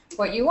issues,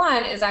 what you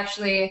want is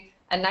actually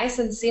a nice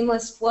and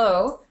seamless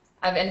flow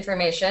of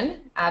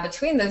information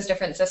between those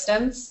different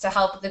systems to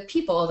help the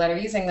people that are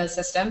using those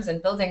systems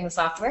and building the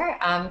software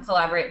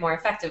collaborate more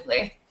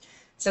effectively.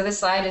 So this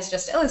slide is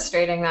just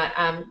illustrating that,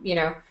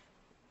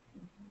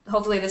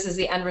 hopefully this is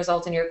the end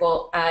result in your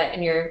goal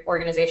in your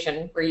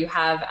organization where you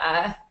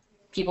have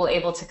people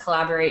able to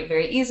collaborate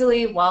very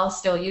easily while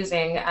still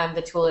using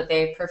the tool that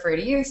they prefer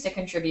to use to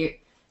contribute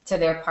to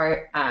their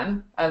part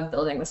of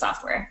building the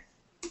software.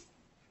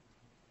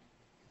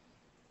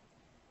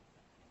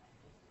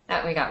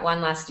 Oh, we got one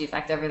last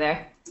defect over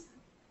there.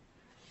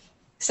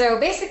 So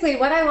basically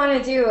what I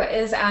want to do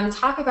is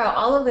talk about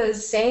all of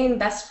those same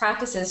best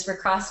practices for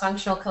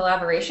cross-functional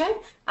collaboration,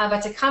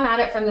 but to come at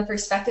it from the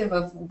perspective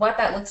of what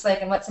that looks like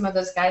and what some of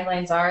those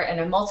guidelines are in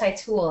a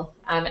multi-tool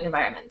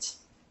environment.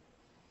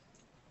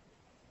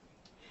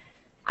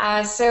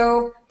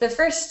 So the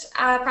first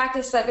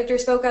practice that Victor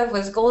spoke of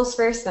was goals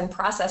first and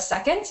process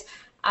second.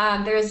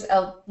 There's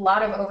a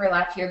lot of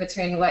overlap here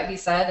between what he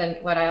said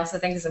and what I also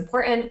think is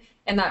important,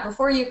 in that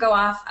before you go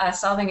off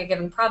solving a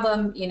given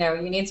problem, you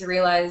need to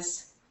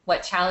realize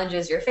what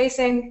challenges you're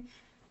facing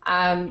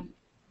and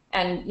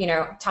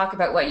talk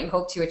about what you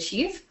hope to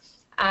achieve.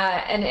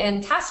 And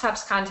in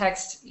Tasktop's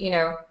context,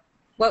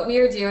 what we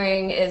are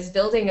doing is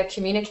building a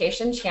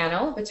communication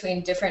channel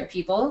between different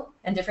people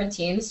and different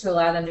teams to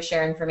allow them to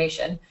share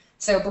information.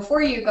 So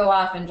before you go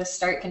off and just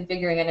start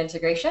configuring an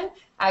integration,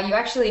 you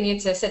actually need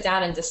to sit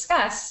down and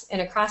discuss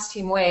in a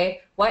cross-team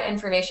way what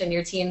information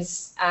your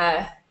teams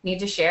need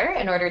to share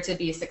in order to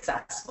be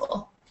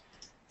successful.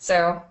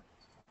 So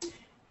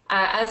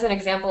as an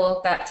example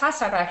that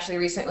Tasktop actually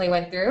recently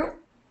went through,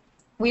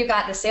 we've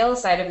got the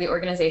sales side of the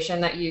organization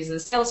that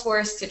uses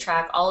Salesforce to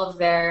track all of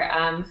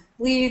their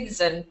leads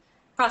and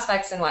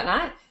prospects and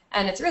whatnot,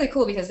 and it's really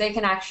cool because they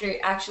can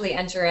actually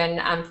enter in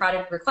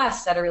product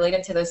requests that are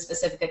related to those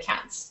specific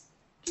accounts.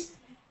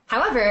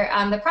 However,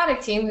 the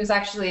product team, who's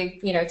actually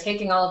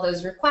taking all of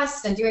those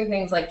requests and doing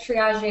things like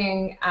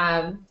triaging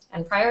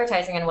and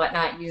prioritizing and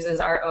whatnot, uses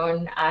our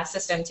own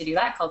system to do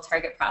that called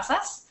Target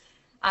Process.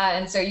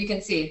 And so you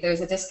can see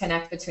there's a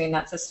disconnect between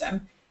that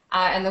system.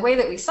 And the way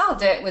that we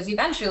solved it was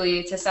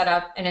eventually to set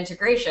up an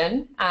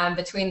integration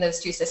between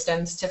those two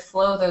systems to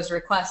flow those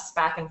requests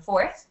back and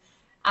forth.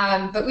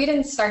 But we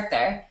didn't start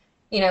there.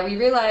 We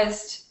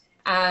realized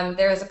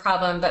there was a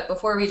problem, but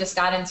before we just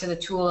got into the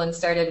tool and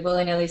started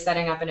willy-nilly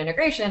setting up an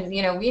integration,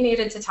 we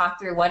needed to talk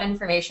through what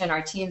information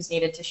our teams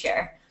needed to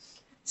share.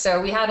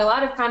 So we had a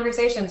lot of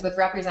conversations with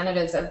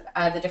representatives of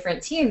the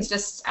different teams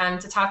just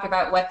to talk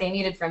about what they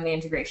needed from the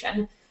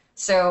integration.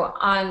 So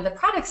on the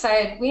product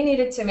side, we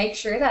needed to make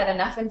sure that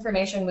enough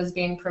information was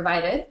being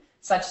provided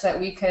such that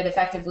we could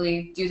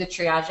effectively do the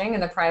triaging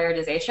and the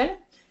prioritization.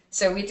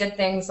 So we did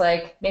things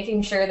like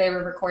making sure they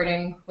were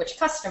recording which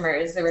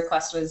customers the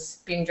request was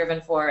being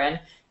driven for, and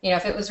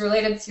if it was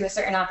related to a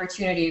certain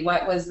opportunity,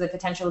 what was the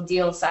potential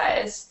deal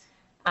size,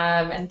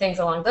 and things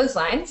along those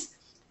lines.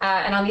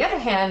 And on the other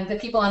hand, the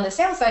people on the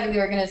sales side of the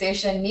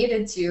organization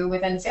needed to,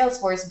 within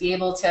Salesforce, be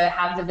able to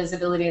have the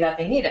visibility that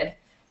they needed.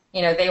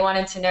 They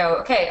wanted to know,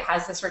 okay,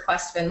 has this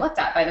request been looked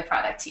at by the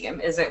product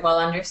team? Is it well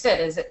understood?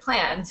 Is it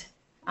planned?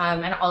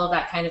 And all of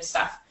that kind of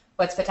stuff.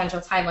 What's potential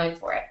timeline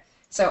for it?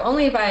 So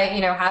only by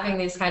having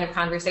these kind of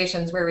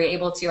conversations were we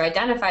able to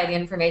identify the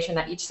information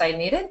that each side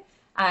needed,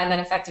 and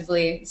then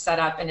effectively set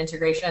up an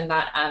integration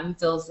that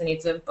fills the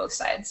needs of both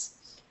sides.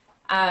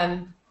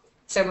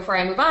 So before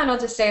I move on, I'll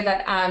just say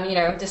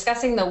that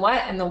discussing the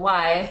what and the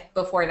why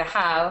before the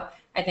how,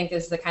 I think,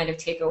 is the kind of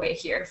takeaway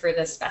here for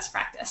this best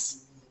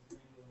practice.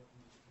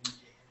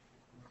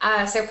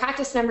 So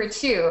practice number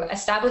 2,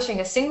 establishing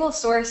a single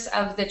source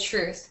of the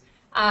truth.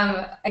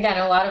 Again,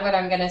 a lot of what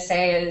I'm going to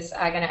say is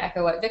going to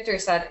echo what Victor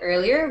said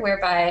earlier,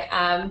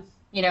 whereby,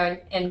 you know,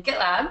 in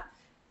GitLab,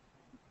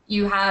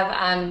 you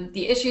have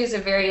the issues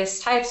of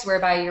various types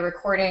whereby you're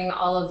recording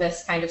all of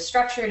this kind of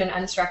structured and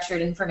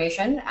unstructured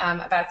information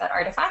about that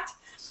artifact.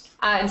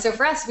 And so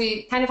for us,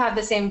 we kind of have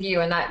the same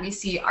view in that we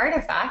see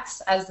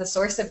artifacts as the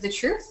source of the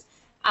truth.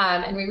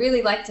 And we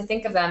really like to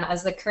think of them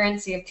as the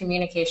currency of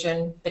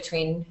communication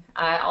between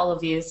all of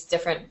these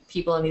different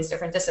people in these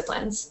different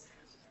disciplines.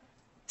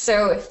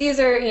 So if these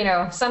are, you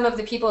know, some of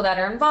the people that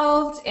are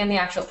involved in the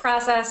actual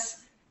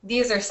process,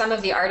 these are some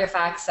of the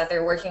artifacts that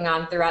they're working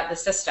on throughout the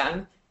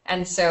system.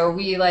 And so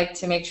we like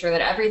to make sure that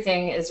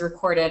everything is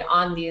recorded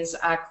on these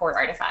core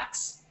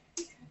artifacts.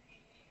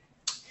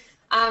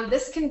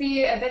 This can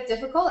be a bit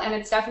difficult, and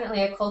it's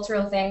definitely a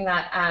cultural thing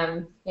that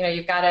you know,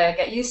 you've got to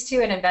get used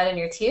to and embed in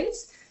your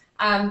teams.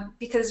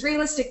 Because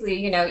realistically,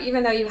 you know,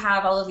 even though you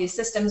have all of these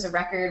systems of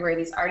record where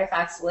these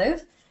artifacts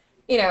live,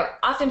 you know,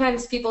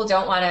 oftentimes people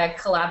don't want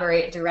to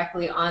collaborate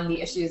directly on the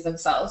issues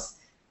themselves.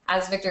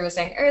 As Victor was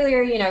saying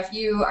earlier, you know, if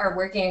you are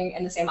working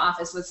in the same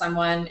office with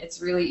someone,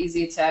 it's really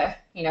easy to,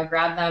 you know,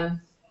 grab them,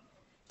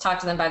 talk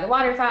to them by the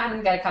water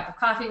fountain, get a cup of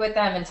coffee with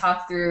them, and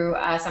talk through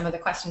some of the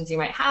questions you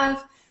might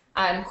have.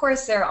 And of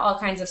course, there are all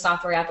kinds of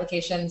software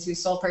applications whose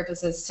sole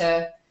purpose is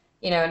to,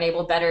 you know,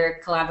 enable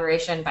better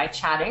collaboration by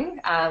chatting,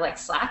 like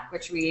Slack,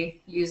 which we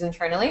use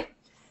internally.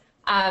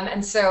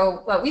 And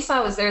so what we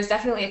saw was there's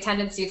definitely a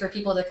tendency for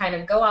people to kind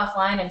of go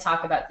offline and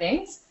talk about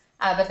things,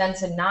 but then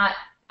to not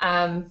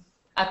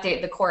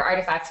update the core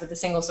artifacts with a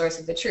single source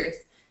of the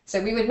truth.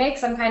 So we would make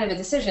some kind of a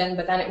decision,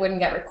 but then it wouldn't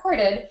get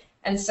recorded.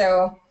 And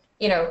so,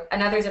 you know,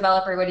 another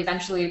developer would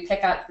eventually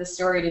pick up the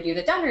story to do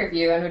the done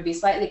review and would be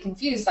slightly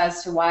confused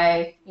as to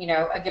why, you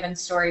know, a given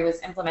story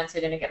was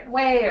implemented in a given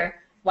way, or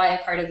why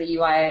a part of the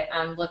UI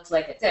looked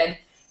like it did.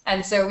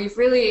 And so we've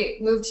really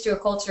moved to a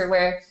culture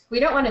where we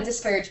don't want to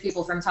discourage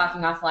people from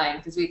talking offline,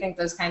 because we think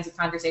those kinds of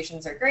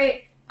conversations are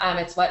great.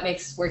 It's what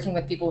makes working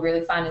with people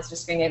really fun, is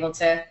just being able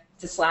to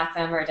Slack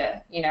them or to,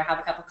 you know, have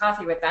a cup of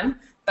coffee with them.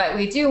 But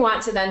we do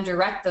want to then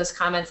direct those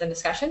comments and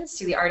discussions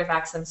to the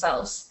artifacts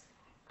themselves.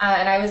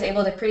 And I was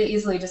able to pretty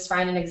easily just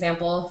find an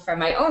example from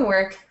my own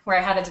work where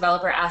I had a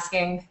developer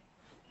asking,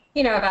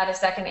 you know, about a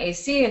second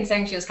AC and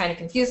saying she was kind of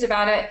confused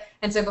about it.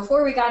 And so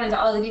before we got into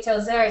all the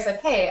details there, I said,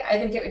 hey, I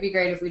think it would be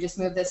great if we just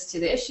move this to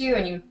the issue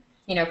and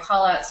you know,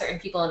 call out certain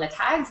people in the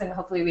tags, and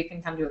hopefully we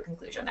can come to a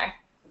conclusion there.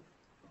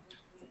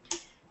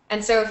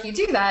 And so if you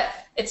do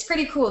that, it's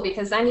pretty cool,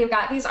 because then you've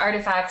got these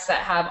artifacts that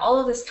have all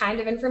of this kind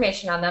of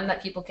information on them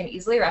that people can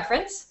easily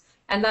reference.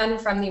 And then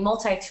from the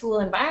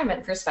multi-tool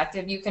environment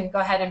perspective, you can go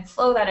ahead and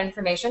flow that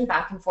information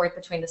back and forth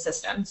between the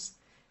systems.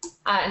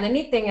 And the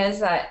neat thing is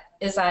that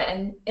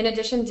in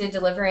addition to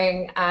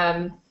delivering,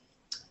 in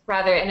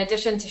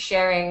addition to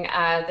sharing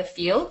the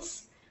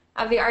fields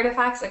of the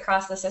artifacts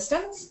across the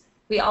systems,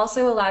 we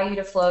also allow you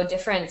to flow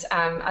different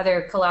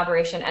other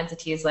collaboration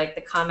entities like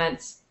the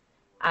comments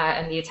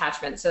and the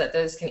attachments, so that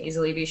those can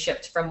easily be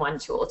shipped from one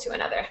tool to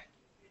another.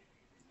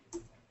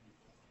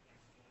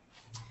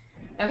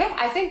 Okay,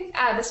 I think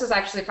this was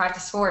actually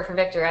practice 4 for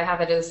Victor. I have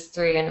it as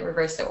 3 and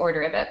reversed the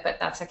order a bit, but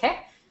that's okay.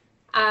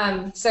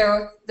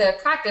 So the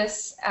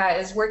practice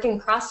is working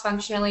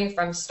cross-functionally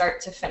from start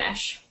to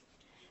finish.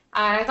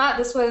 I thought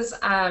this was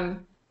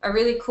a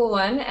really cool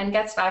one, and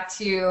gets back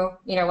to,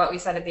 you know, what we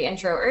said at the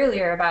intro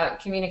earlier about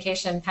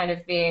communication kind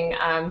of being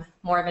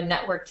more of a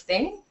networked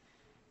thing.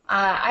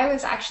 I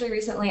was actually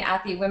recently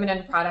at the Women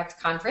in Product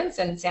conference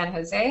in San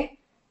Jose.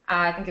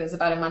 I think it was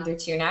about a month or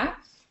 2 now.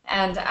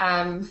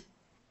 And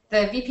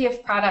the VP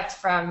of Product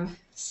from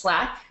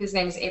Slack, whose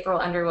name is April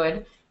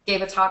Underwood,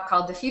 gave a talk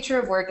called The Future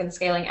of Work and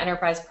Scaling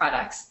Enterprise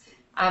Products.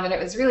 And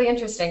it was really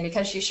interesting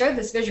because she showed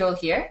this visual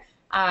here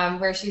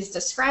where she's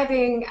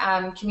describing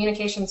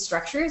communication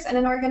structures in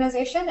an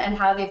organization and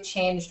how they've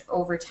changed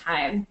over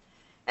time.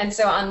 And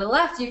so on the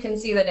left, you can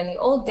see that in the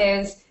old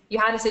days, you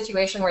had a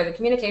situation where the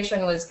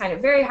communication was kind of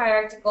very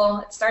hierarchical.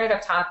 It started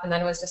up top and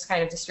then was just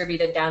kind of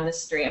distributed down the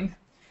stream.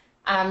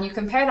 You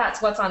compare that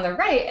to what's on the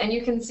right, and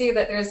you can see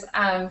that there's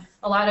a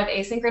lot of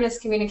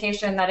asynchronous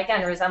communication that,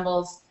 again,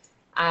 resembles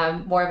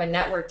more of a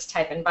networked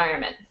type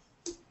environment.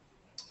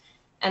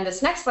 And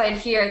this next slide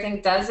here, I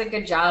think, does a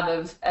good job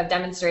of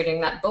demonstrating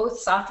that both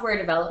software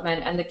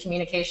development and the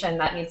communication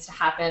that needs to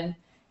happen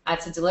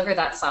to deliver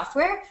that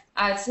software,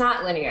 it's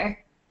not linear.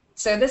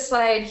 So this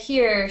slide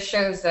here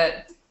shows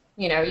that,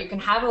 you know, you can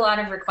have a lot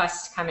of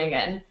requests coming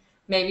in.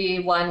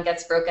 Maybe one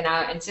gets broken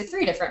out into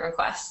 3 different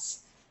requests.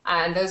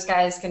 And those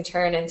guys can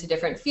turn into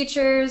different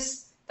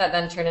features that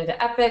then turn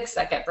into epics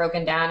that get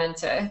broken down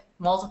into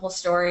multiple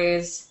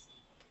stories.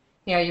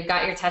 You know, you've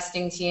got your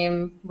testing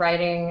team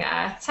writing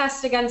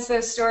tests against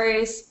those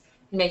stories,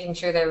 making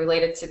sure they're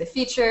related to the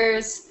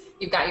features.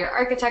 You've got your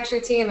architecture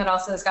team that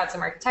also has got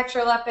some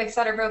architectural epics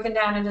that are broken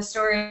down into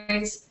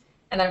stories.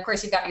 And then, of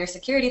course, you've got your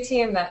security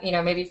team that, you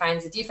know, maybe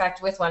finds a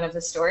defect with one of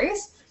the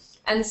stories.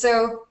 And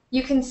so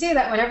you can see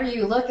that whenever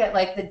you look at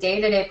like the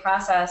day-to-day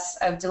process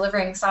of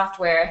delivering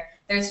software,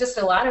 there's just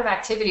a lot of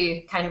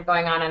activity kind of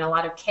going on and a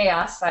lot of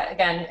chaos that,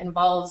 again,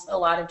 involves a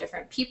lot of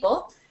different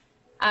people.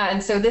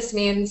 And so this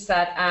means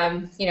that,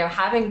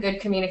 having good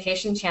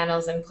communication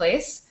channels in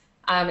place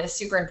is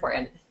super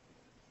important.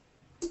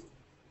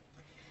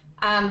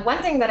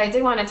 One thing that I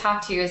did want to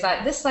talk to you is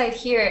that this slide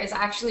here is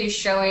actually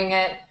showing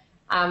it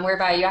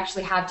whereby you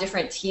actually have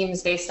different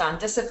teams based on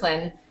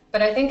discipline.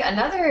 But I think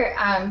another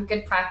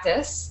good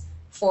practice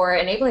for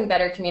enabling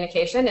better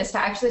communication is to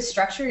actually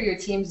structure your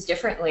teams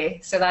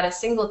differently so that a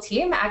single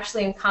team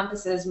actually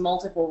encompasses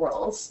multiple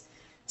roles.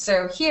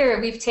 So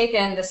here we've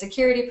taken the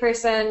security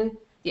person,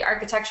 the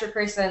architecture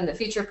person, the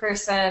feature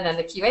person, and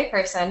the QA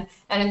person,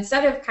 and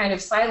instead of kind of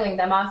siloing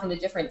them off into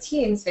different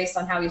teams based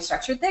on how we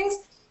structured things,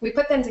 we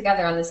put them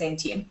together on the same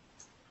team.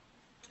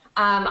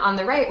 On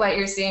the right, what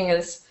you're seeing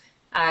is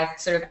a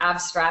sort of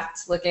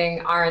abstract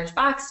looking orange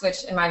box,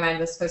 which in my mind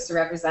was supposed to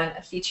represent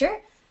a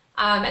feature.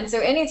 And so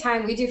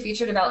anytime we do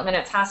feature development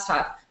at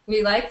Tasktop,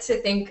 we like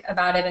to think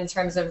about it in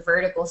terms of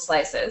vertical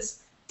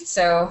slices.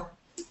 So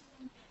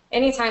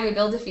anytime we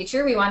build a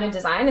feature, we want to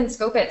design and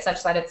scope it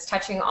such that it's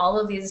touching all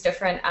of these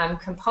different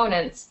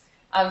components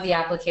of the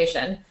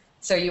application.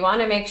 So you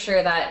want to make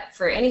sure that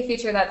for any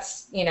feature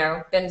that's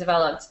been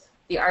developed,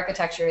 the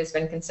architecture has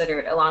been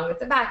considered along with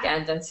the back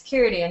end and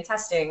security and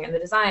testing and the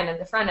design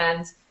and the front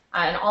end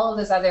and all of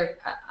those other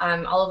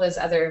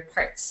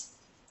parts.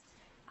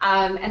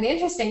 And the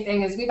interesting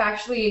thing is we've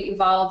actually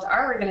evolved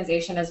our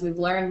organization as we've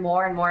learned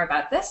more and more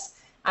about this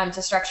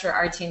to structure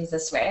our teams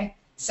this way.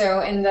 So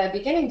in the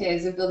beginning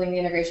days of building the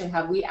Integration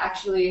Hub, we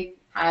actually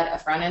had a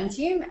front-end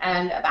team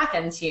and a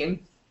back-end team.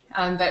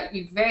 But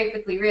we very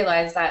quickly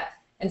realized that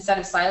instead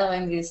of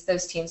siloing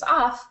those teams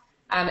off,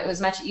 it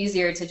was much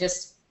easier to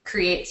just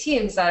create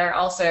teams that are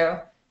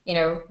also,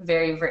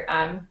 very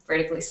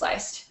vertically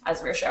sliced,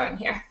 as we're showing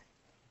here.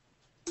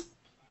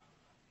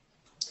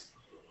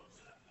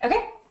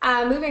 Okay,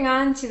 moving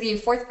on to the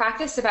fourth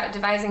practice about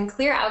devising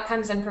clear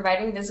outcomes and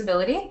providing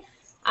visibility.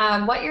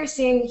 What you're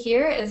seeing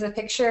here is a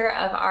picture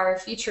of our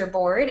feature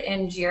board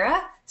in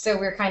Jira. So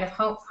we're kind of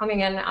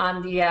homing in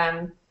on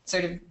the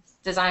sort of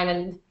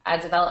design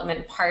and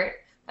development part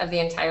of the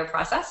entire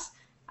process.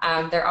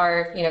 There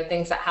are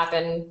things that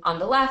happen on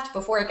the left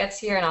before it gets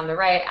here and on the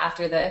right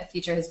after the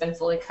feature has been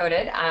fully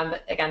coded.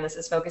 But again, this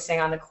is focusing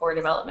on the core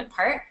development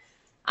part.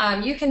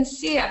 You can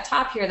see up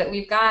top here that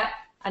we've got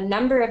a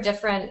number of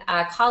different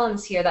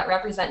columns here that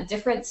represent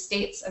different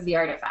states of the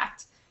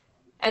artifact.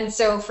 And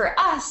so for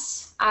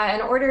us,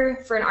 in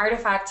order for an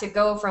artifact to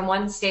go from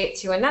one state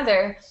to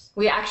another,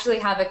 we actually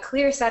have a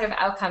clear set of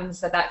outcomes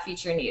that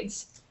feature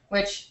needs,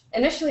 which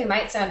initially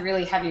might sound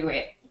really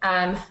heavyweight.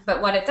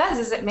 But what it does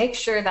is it makes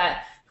sure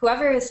that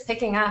whoever is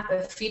picking up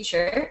a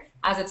feature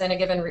as it's in a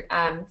given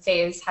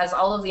phase has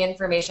all of the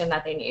information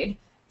that they need.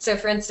 So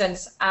for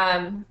instance,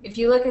 if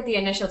you look at the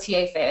initial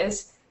TA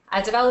phase,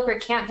 a developer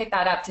can't pick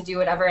that up to do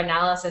whatever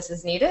analysis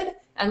is needed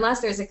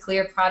unless there's a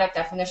clear product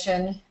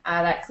definition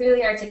that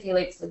clearly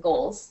articulates the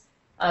goals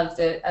of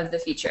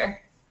the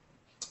feature.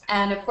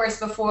 And of course,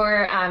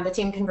 before the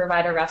team can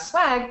provide a rough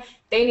swag,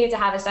 they need to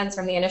have a sense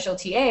from the initial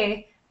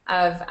TA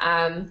of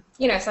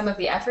some of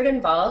the effort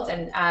involved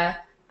and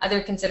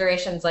other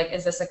considerations like,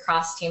 is this a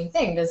cross-team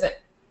thing? Does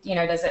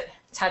it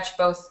touch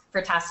both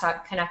for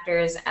Tasktop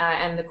connectors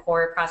and the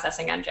core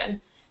processing engine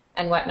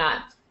and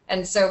whatnot?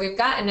 And so we've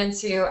gotten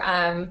into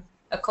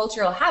a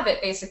cultural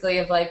habit basically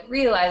of like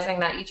realizing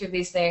that each of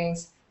these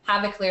things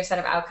have a clear set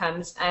of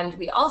outcomes. And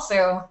we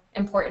also,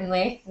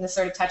 importantly, and this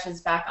sort of touches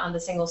back on the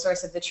single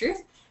source of the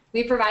truth,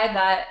 we provide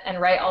that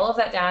and write all of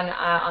that down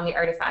on the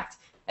artifact.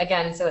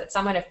 Again, so that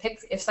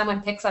if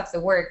someone picks up the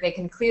work, they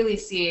can clearly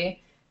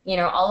see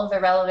all of the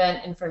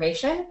relevant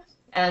information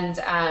and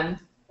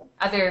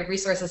other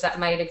resources that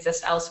might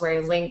exist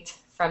elsewhere linked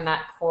from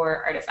that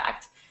core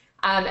artifact.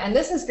 And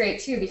this is great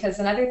too, because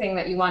another thing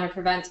that you want to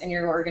prevent in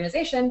your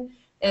organization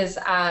is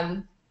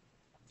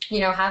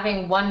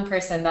having one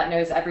person that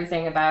knows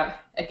everything about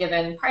a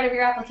given part of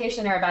your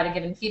application or about a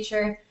given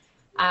feature.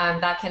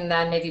 That can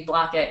then maybe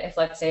block it if,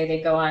 let's say,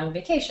 they go on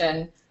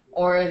vacation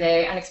or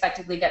they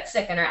unexpectedly get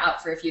sick and are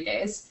out for a few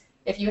days.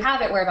 If you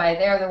have it whereby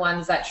they're the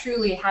ones that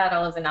truly had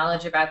all of the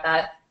knowledge about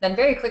that, then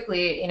very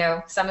quickly,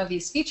 some of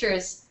these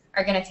features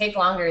are going to take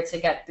longer to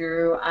get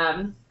through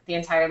the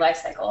entire life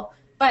cycle.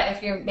 But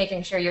if you're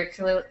making sure you're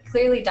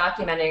clearly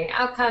documenting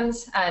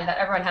outcomes and that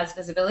everyone has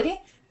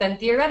visibility, then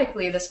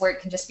theoretically this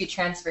work can just be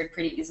transferred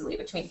pretty easily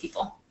between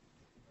people.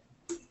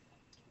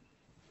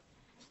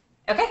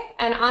 Okay,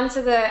 and on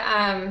to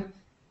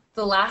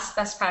the last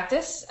best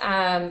practice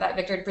that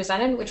Victor had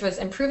presented, which was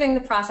improving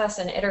the process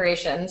and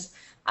iterations.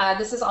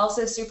 This is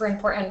also super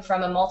important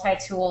from a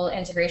multi-tool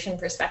integration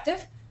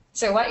perspective.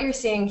 So what you're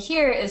seeing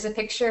here is a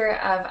picture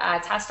of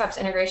Tasktop's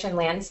integration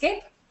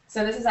landscape.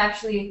 So this is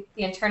actually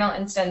the internal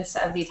instance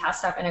of the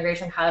Tasktop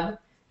Integration Hub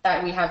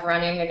that we have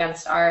running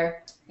against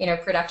our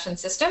production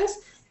systems.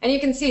 And you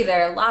can see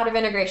there are a lot of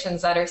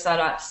integrations that are set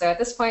up. So at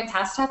this point,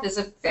 Tasktop is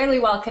a fairly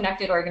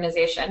well-connected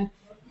organization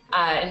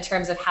in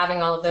terms of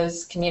having all of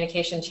those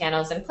communication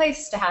channels in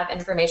place to have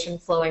information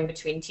flowing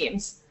between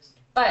teams.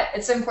 But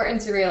it's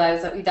important to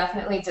realize that we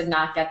definitely did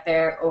not get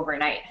there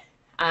overnight.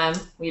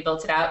 We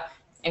built it out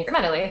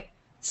incrementally.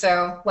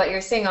 So what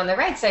you're seeing on the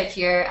right side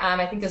here,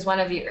 I think is one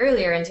of the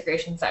earlier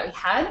integrations that we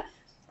had.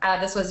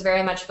 This was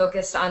very much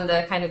focused on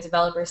the kind of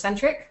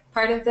developer-centric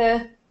part of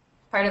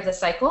the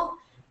cycle,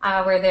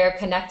 where they're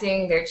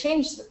connecting their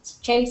change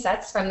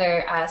sets from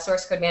their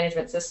source code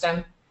management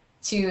system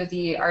to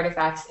the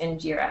artifacts in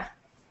Jira.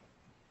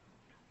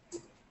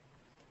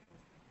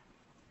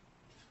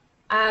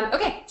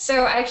 Okay,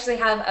 so I actually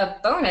have a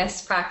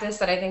bonus practice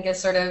that I think is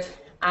sort of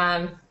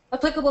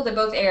applicable to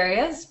both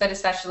areas, but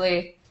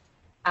especially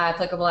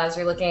applicable as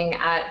you're looking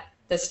at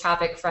this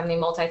topic from the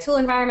multi-tool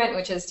environment,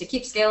 which is to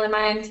keep scale in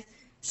mind.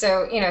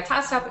 So,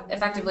 Tasktop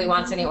effectively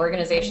wants any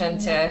organization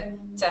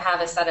to have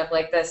a setup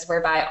like this,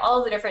 whereby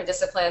all the different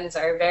disciplines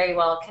are very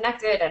well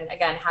connected and,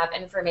 again, have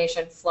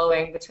information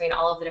flowing between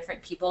all of the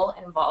different people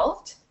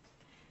involved.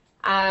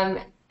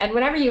 And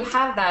whenever you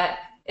have that,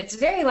 it's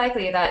very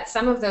likely that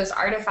some of those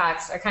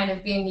artifacts are kind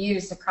of being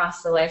used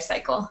across the life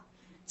cycle.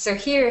 So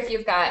here, if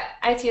you've got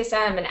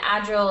ITSM and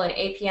Agile and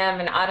APM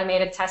and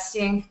automated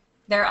testing,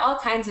 there are all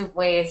kinds of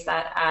ways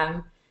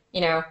that,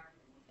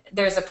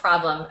 there's a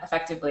problem,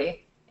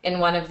 effectively, in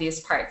one of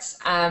these parts.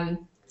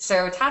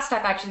 So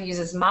Tasktop actually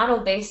uses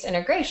model-based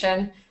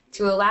integration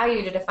to allow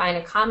you to define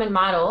a common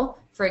model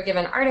for a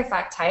given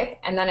artifact type,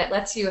 and then it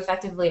lets you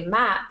effectively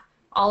map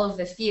all of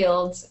the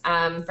fields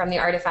from the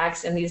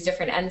artifacts in these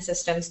different end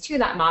systems to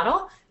that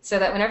model, so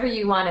that whenever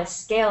you want to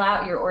scale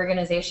out your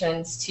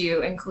organizations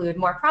to include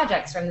more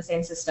projects from the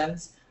same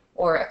systems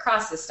or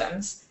across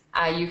systems,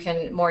 you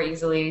can more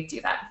easily do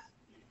that.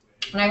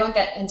 And I won't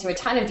get into a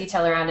ton of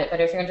detail around it,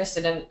 but if you're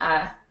interested in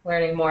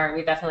learning more,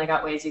 we definitely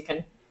got ways you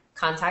can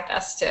contact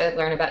us to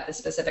learn about this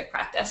specific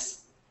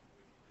practice.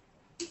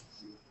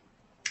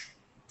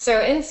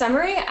 So in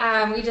summary,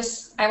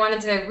 I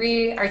wanted to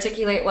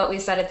re-articulate what we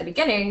said at the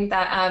beginning,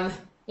 that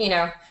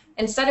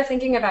instead of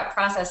thinking about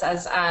process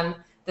as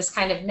this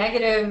kind of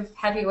negative,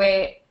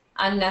 heavyweight,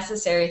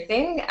 unnecessary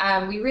thing,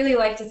 we really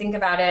like to think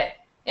about it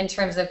in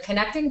terms of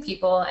connecting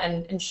people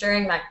and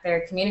ensuring that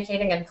they're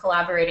communicating and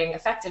collaborating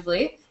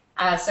effectively.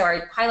 So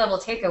our high-level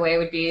takeaway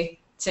would be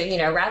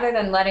to, rather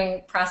than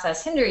letting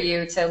process hinder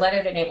you, to let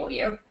it enable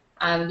you.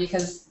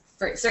 Because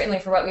certainly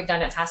for what we've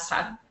done at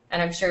Tasktop,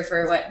 and I'm sure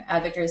for what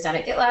Victor has done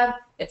at GitLab,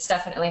 it's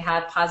definitely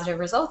had positive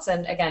results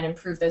and, again,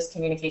 improved those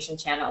communication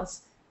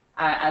channels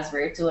as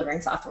we're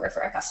delivering software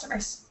for our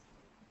customers.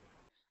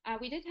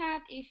 We did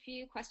have a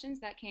few questions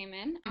that came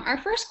in. Our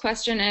first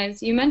question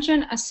is, you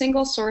mentioned a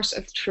single source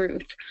of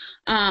truth.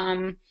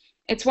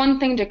 It's one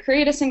thing to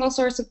create a single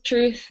source of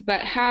truth,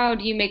 but how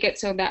do you make it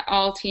so that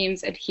all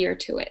teams adhere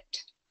to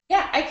it?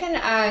 Yeah, I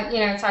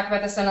can talk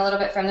about this in a little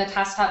bit from the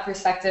Tasktop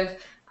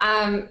perspective.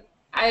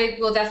 I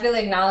will definitely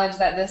acknowledge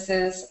that this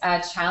is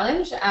a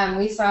challenge.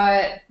 We saw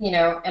it, in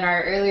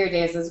our earlier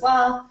days as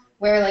well,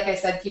 where, like I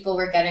said, people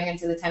were getting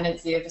into the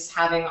tendency of just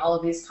having all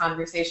of these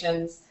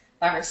conversations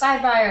that were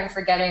sidebar and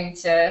forgetting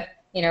to,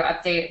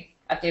 update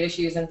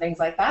issues and things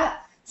like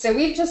that. So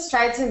we've just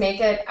tried to make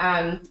it,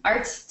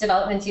 our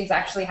development teams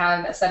actually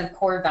have a set of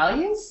core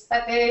values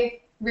that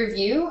they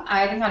review,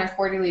 I think, on a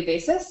quarterly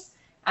basis,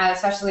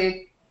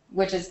 especially,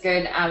 which is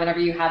good whenever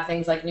you have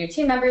things like new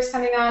team members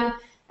coming on.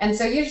 And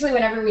so usually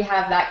whenever we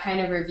have that kind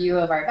of review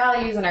of our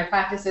values and our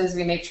practices,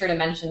 we make sure to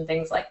mention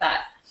things like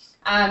that.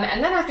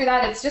 And then after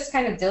that, it's just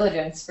kind of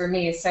diligence for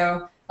me.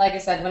 So like I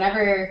said,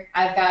 whenever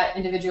I've got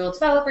individual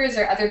developers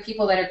or other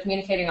people that are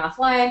communicating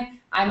offline,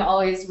 I'm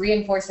always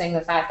reinforcing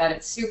the fact that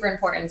it's super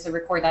important to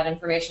record that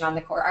information on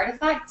the core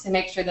artifact to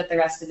make sure that the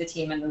rest of the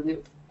team in the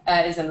loop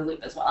is in the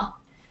loop as well.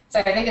 So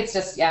I think it's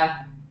just,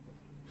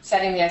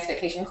 setting the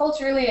expectation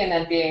culturally and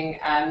then being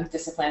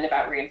disciplined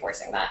about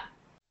reinforcing that.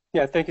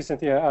 Yeah, thank you,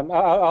 Cynthia.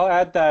 I'll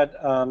add that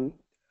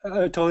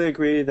I totally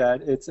agree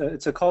that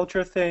it's a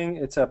culture thing.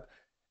 It's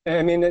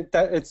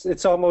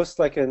almost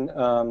like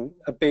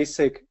a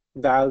basic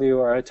value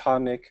or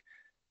atomic.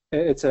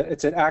 It's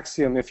an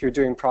axiom. If you're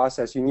doing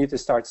process, you need to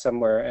start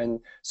somewhere, and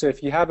so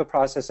if you have a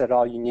process at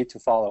all, you need to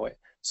follow it.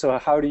 So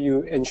how do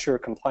you ensure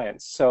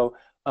compliance? So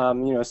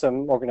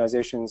some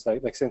organizations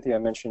like Cynthia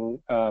mentioned,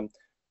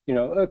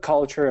 a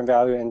culture and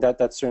value, and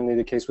that's certainly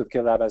the case with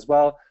GitLab as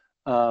well.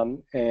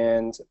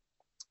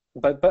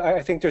 But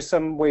I think there's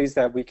some ways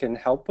that we can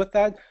help with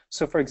that.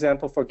 So for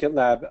example, for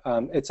GitLab,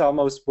 it's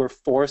almost we're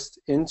forced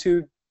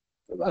into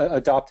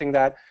adopting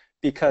that,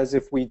 because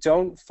if we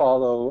don't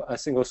follow a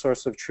single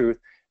source of truth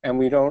and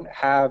we don't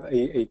have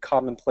a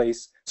common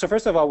place. So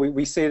first of all,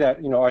 we say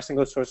that our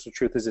single source of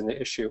truth is an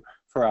issue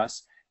for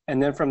us.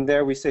 And then from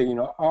there we say,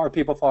 are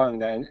people following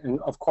that? And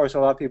of course, a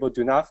lot of people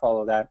do not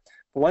follow that.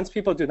 But once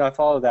people do not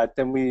follow that,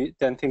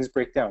 then things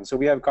break down. So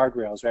we have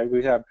guardrails, right?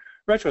 We have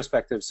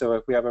retrospective. So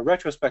if we have a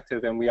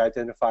retrospective and we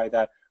identify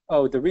that,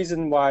 oh, the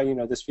reason why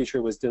this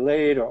feature was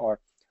delayed or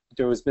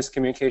there was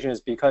miscommunication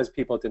is because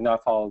people did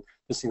not follow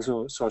the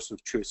single source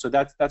of truth. So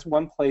that's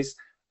one place,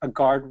 a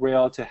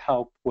guardrail to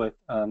help with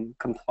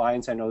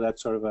compliance. I know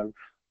that's sort of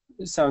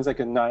it sounds like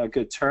not a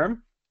good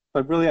term,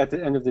 but really at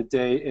the end of the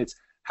day, it's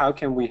how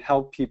can we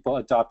help people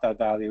adopt that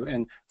value?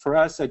 And for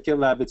us at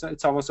GitLab,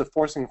 it's almost a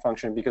forcing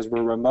function because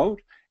we're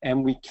remote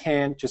and we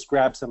can't just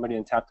grab somebody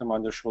and tap them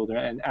on the shoulder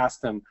and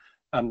ask them.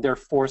 They're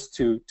forced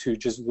to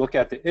just look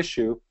at the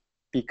issue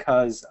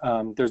because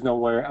there's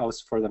nowhere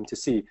else for them to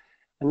see.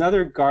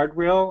 Another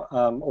guardrail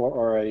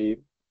or a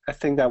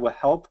thing that will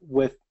help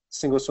with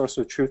single source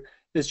of truth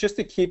is just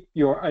to keep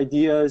your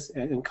ideas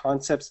and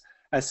concepts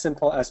as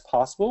simple as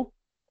possible.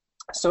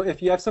 So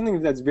if you have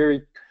something that's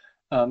very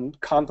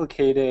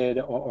complicated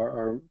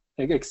or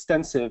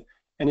extensive,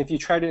 and if you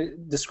try to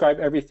describe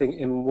everything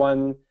in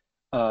one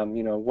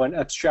one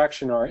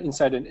abstraction or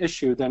inside an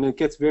issue, then it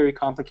gets very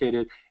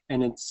complicated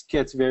and it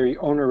gets very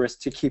onerous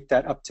to keep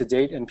that up to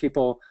date, and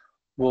people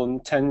will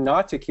tend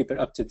not to keep it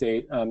up to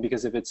date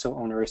because if it's so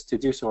onerous to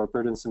do so or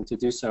burdensome to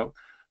do so.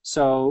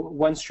 So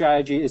one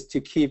strategy is to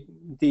keep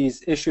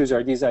these issues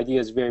or these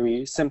ideas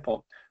very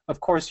simple. Of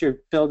course, you're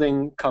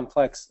building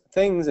complex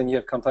things and you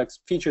have complex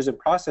features and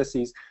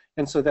processes,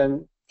 and so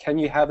then can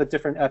you have a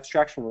different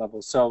abstraction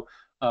level? So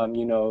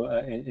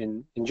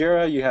in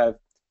Jira you have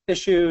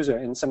issues, or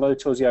in some other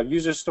tools you have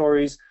user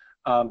stories,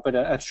 but an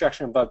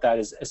abstraction above that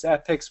is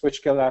epics,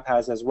 which GitLab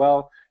has as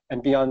well,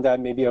 and beyond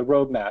that maybe a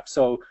roadmap.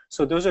 So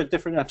those are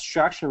different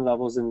abstraction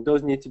levels, and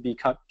those need to be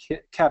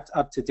kept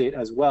up to date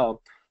as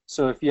well.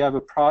 So if you have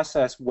a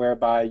process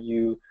whereby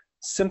you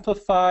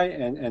simplify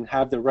and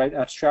have the right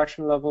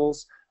abstraction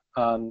levels,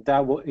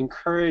 that will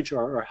encourage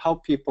or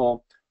help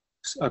people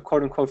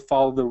quote unquote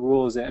follow the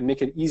rules and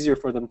make it easier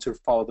for them to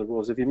follow the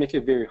rules. If you make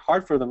it very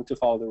hard for them to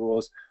follow the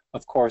rules,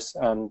 of course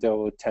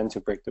they'll tend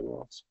to break the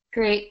rules.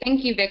 Great,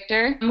 thank you,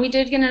 Victor. We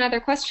did get another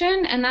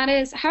question, and that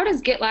is, how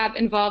does GitLab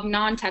involve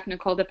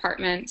non-technical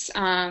departments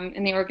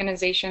in the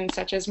organization,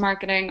 such as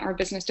marketing or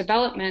business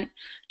development,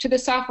 to the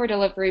software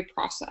delivery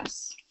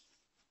process?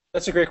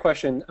 That's a great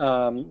question.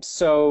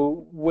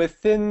 So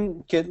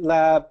within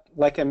GitLab,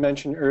 like I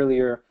mentioned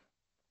earlier,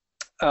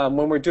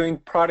 when we're doing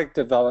product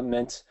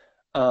development,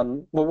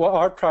 well,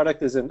 our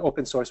product is an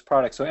open source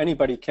product, so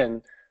anybody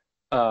can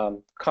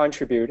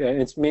contribute, and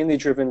it's mainly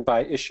driven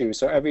by issues.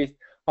 So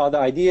all the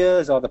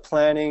ideas, all the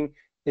planning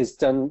is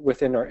done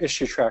within our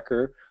issue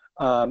tracker,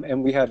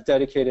 and we have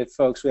dedicated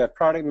folks. We have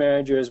product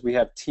managers, we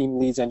have team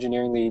leads,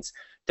 engineering leads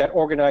that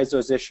organize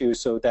those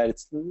issues so that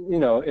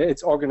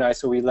it's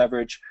organized. So we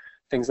leverage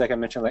things like I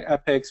mentioned, like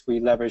epics. We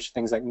leverage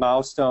things like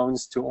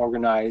milestones to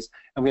organize,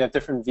 and we have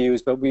different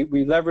views, but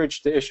we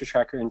leverage the issue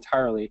tracker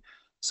entirely.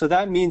 So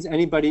that means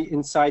anybody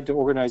inside the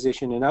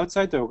organization and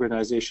outside the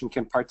organization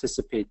can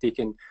participate. They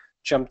can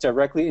jump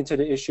directly into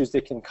the issues,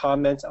 they can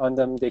comment on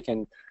them, they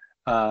can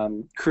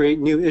create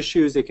new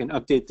issues, they can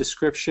update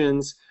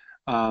descriptions,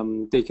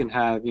 they can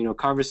have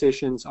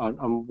conversations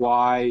on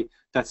why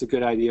that's a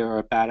good idea or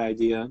a bad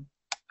idea.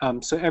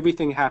 So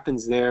everything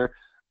happens there.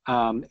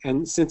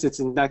 And since it's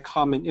in that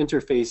common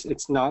interface,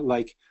 it's not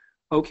like,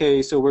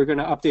 okay, so we're going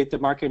to update the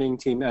marketing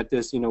team at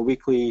this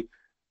weekly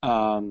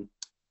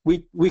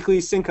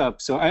sync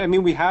up. So I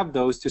mean, we have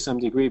those to some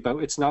degree, but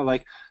it's not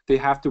like they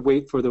have to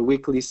wait for the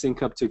weekly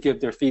sync up to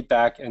give their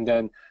feedback and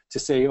then to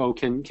say, oh,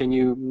 can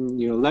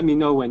you let me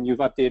know when you've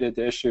updated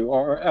the issue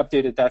or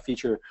updated that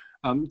feature.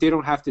 They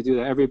don't have to do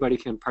that. Everybody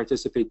can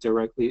participate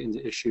directly in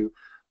the issue.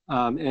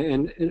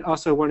 And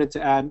also wanted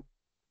to add,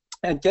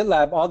 at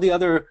GitLab, all the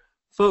other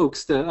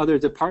folks, the other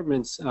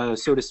departments,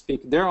 so to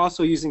speak, they're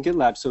also using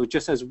GitLab. So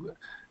just as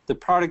the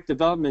product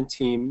development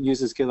team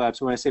uses GitLab,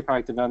 so when I say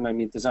product development, I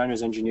mean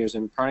designers, engineers,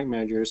 and product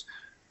managers,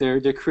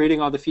 they're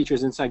creating all the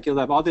features inside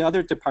GitLab. All the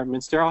other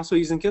departments, they're also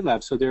using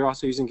GitLab, so they're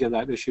also using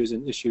GitLab issues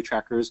and issue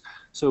trackers.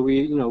 So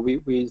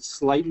we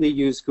slightly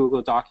use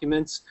Google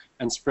Documents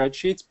and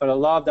spreadsheets, but a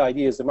lot of the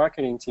ideas, the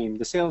marketing team,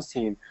 the sales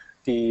team,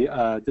 the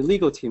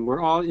legal team,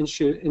 we're all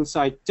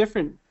inside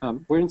different.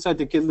 We're inside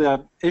the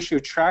GitLab issue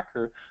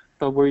tracker,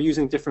 but we're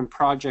using different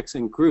projects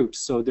and groups.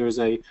 So there's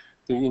a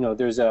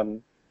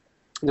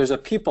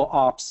people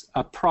ops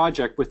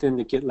project within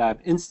the GitLab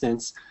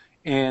instance,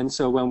 and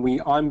so when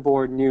we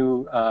onboard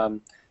new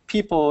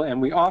people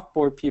and we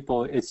offboard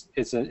people, it's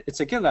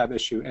a GitLab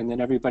issue, and then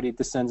everybody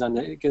descends on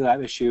the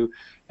GitLab issue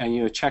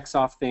and checks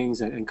off things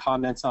and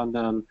comments on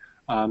them.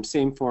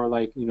 Same for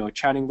like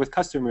chatting with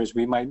customers.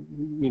 We might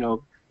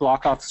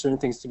block off certain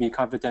things to be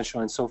confidential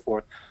and so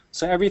forth.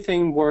 So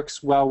everything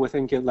works well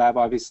within GitLab.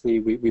 Obviously,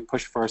 we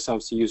push for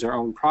ourselves to use our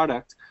own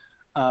product.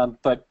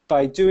 But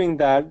by doing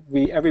that,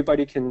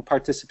 everybody can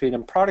participate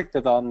in product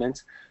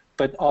development,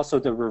 but also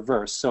the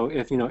reverse. So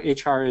if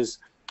HR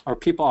or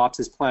people ops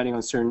is planning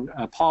on certain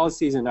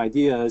policies and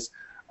ideas,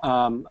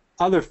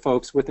 other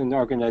folks within the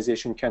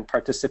organization can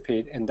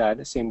participate in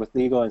that. Same with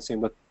legal and same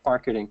with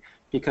marketing,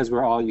 because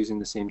we're all using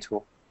the same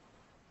tool.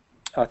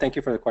 Thank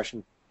you for the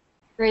question.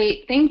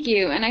 Great, thank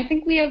you. And I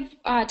think we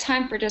have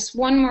time for just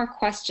one more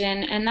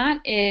question, and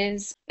that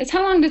is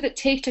how long does it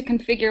take to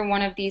configure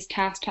one of these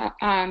Tasktop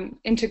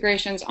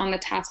integrations on the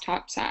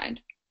Tasktop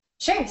side?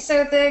 Sure.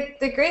 So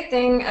the great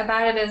thing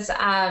about it is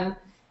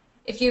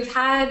if you've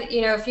had,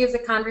 a few of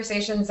the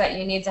conversations that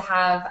you need to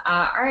have,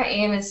 our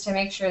aim is to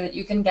make sure that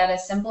you can get a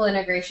simple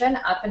integration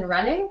up and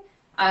running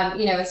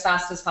as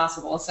fast as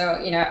possible.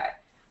 So,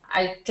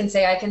 I can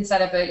say I can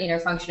set up a,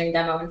 functioning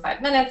demo in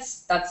 5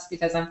 minutes. That's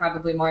because I'm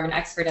probably more of an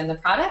expert in the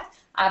product.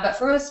 But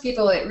for most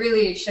people, it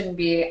really shouldn't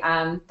be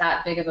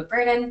that big of a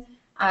burden.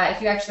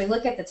 If you actually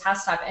look at the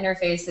Tasktop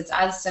interface, it's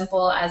as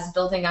simple as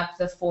building up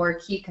the 4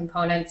 key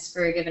components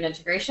for a given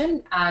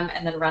integration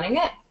and then running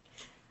it.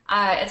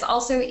 It's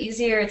also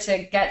easier to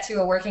get to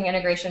a working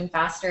integration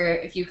faster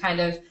if you kind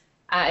of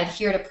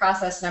adhere to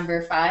process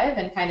number 5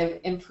 and kind of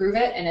improve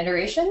it in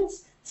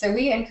iterations. So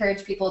we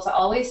encourage people to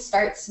always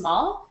start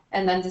small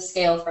and then to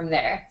scale from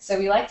there. So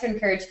we like to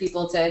encourage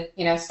people to,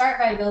 start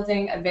by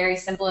building a very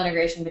simple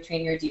integration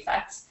between your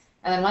defects.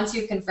 And then once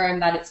you've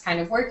confirmed that it's kind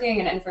of working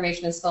and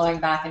information is flowing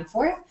back and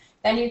forth,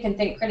 then you can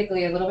think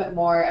critically a little bit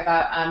more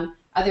about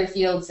other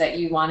fields that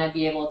you want to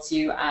be able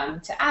to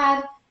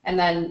add. And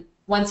then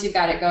once you've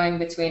got it going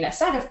between a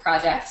set of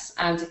projects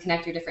to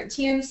connect your different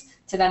teams,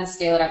 to then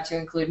scale it up to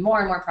include more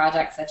and more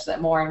projects such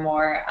that more and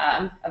more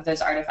of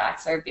those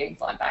artifacts are being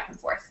flown back and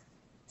forth.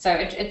 So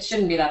it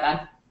shouldn't be that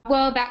bad.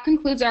 Well, that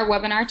concludes our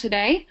webinar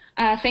today.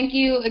 Thank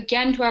you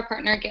again to our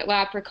partner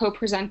GitLab for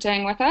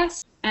co-presenting with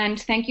us, and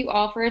thank you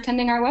all for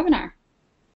attending our webinar.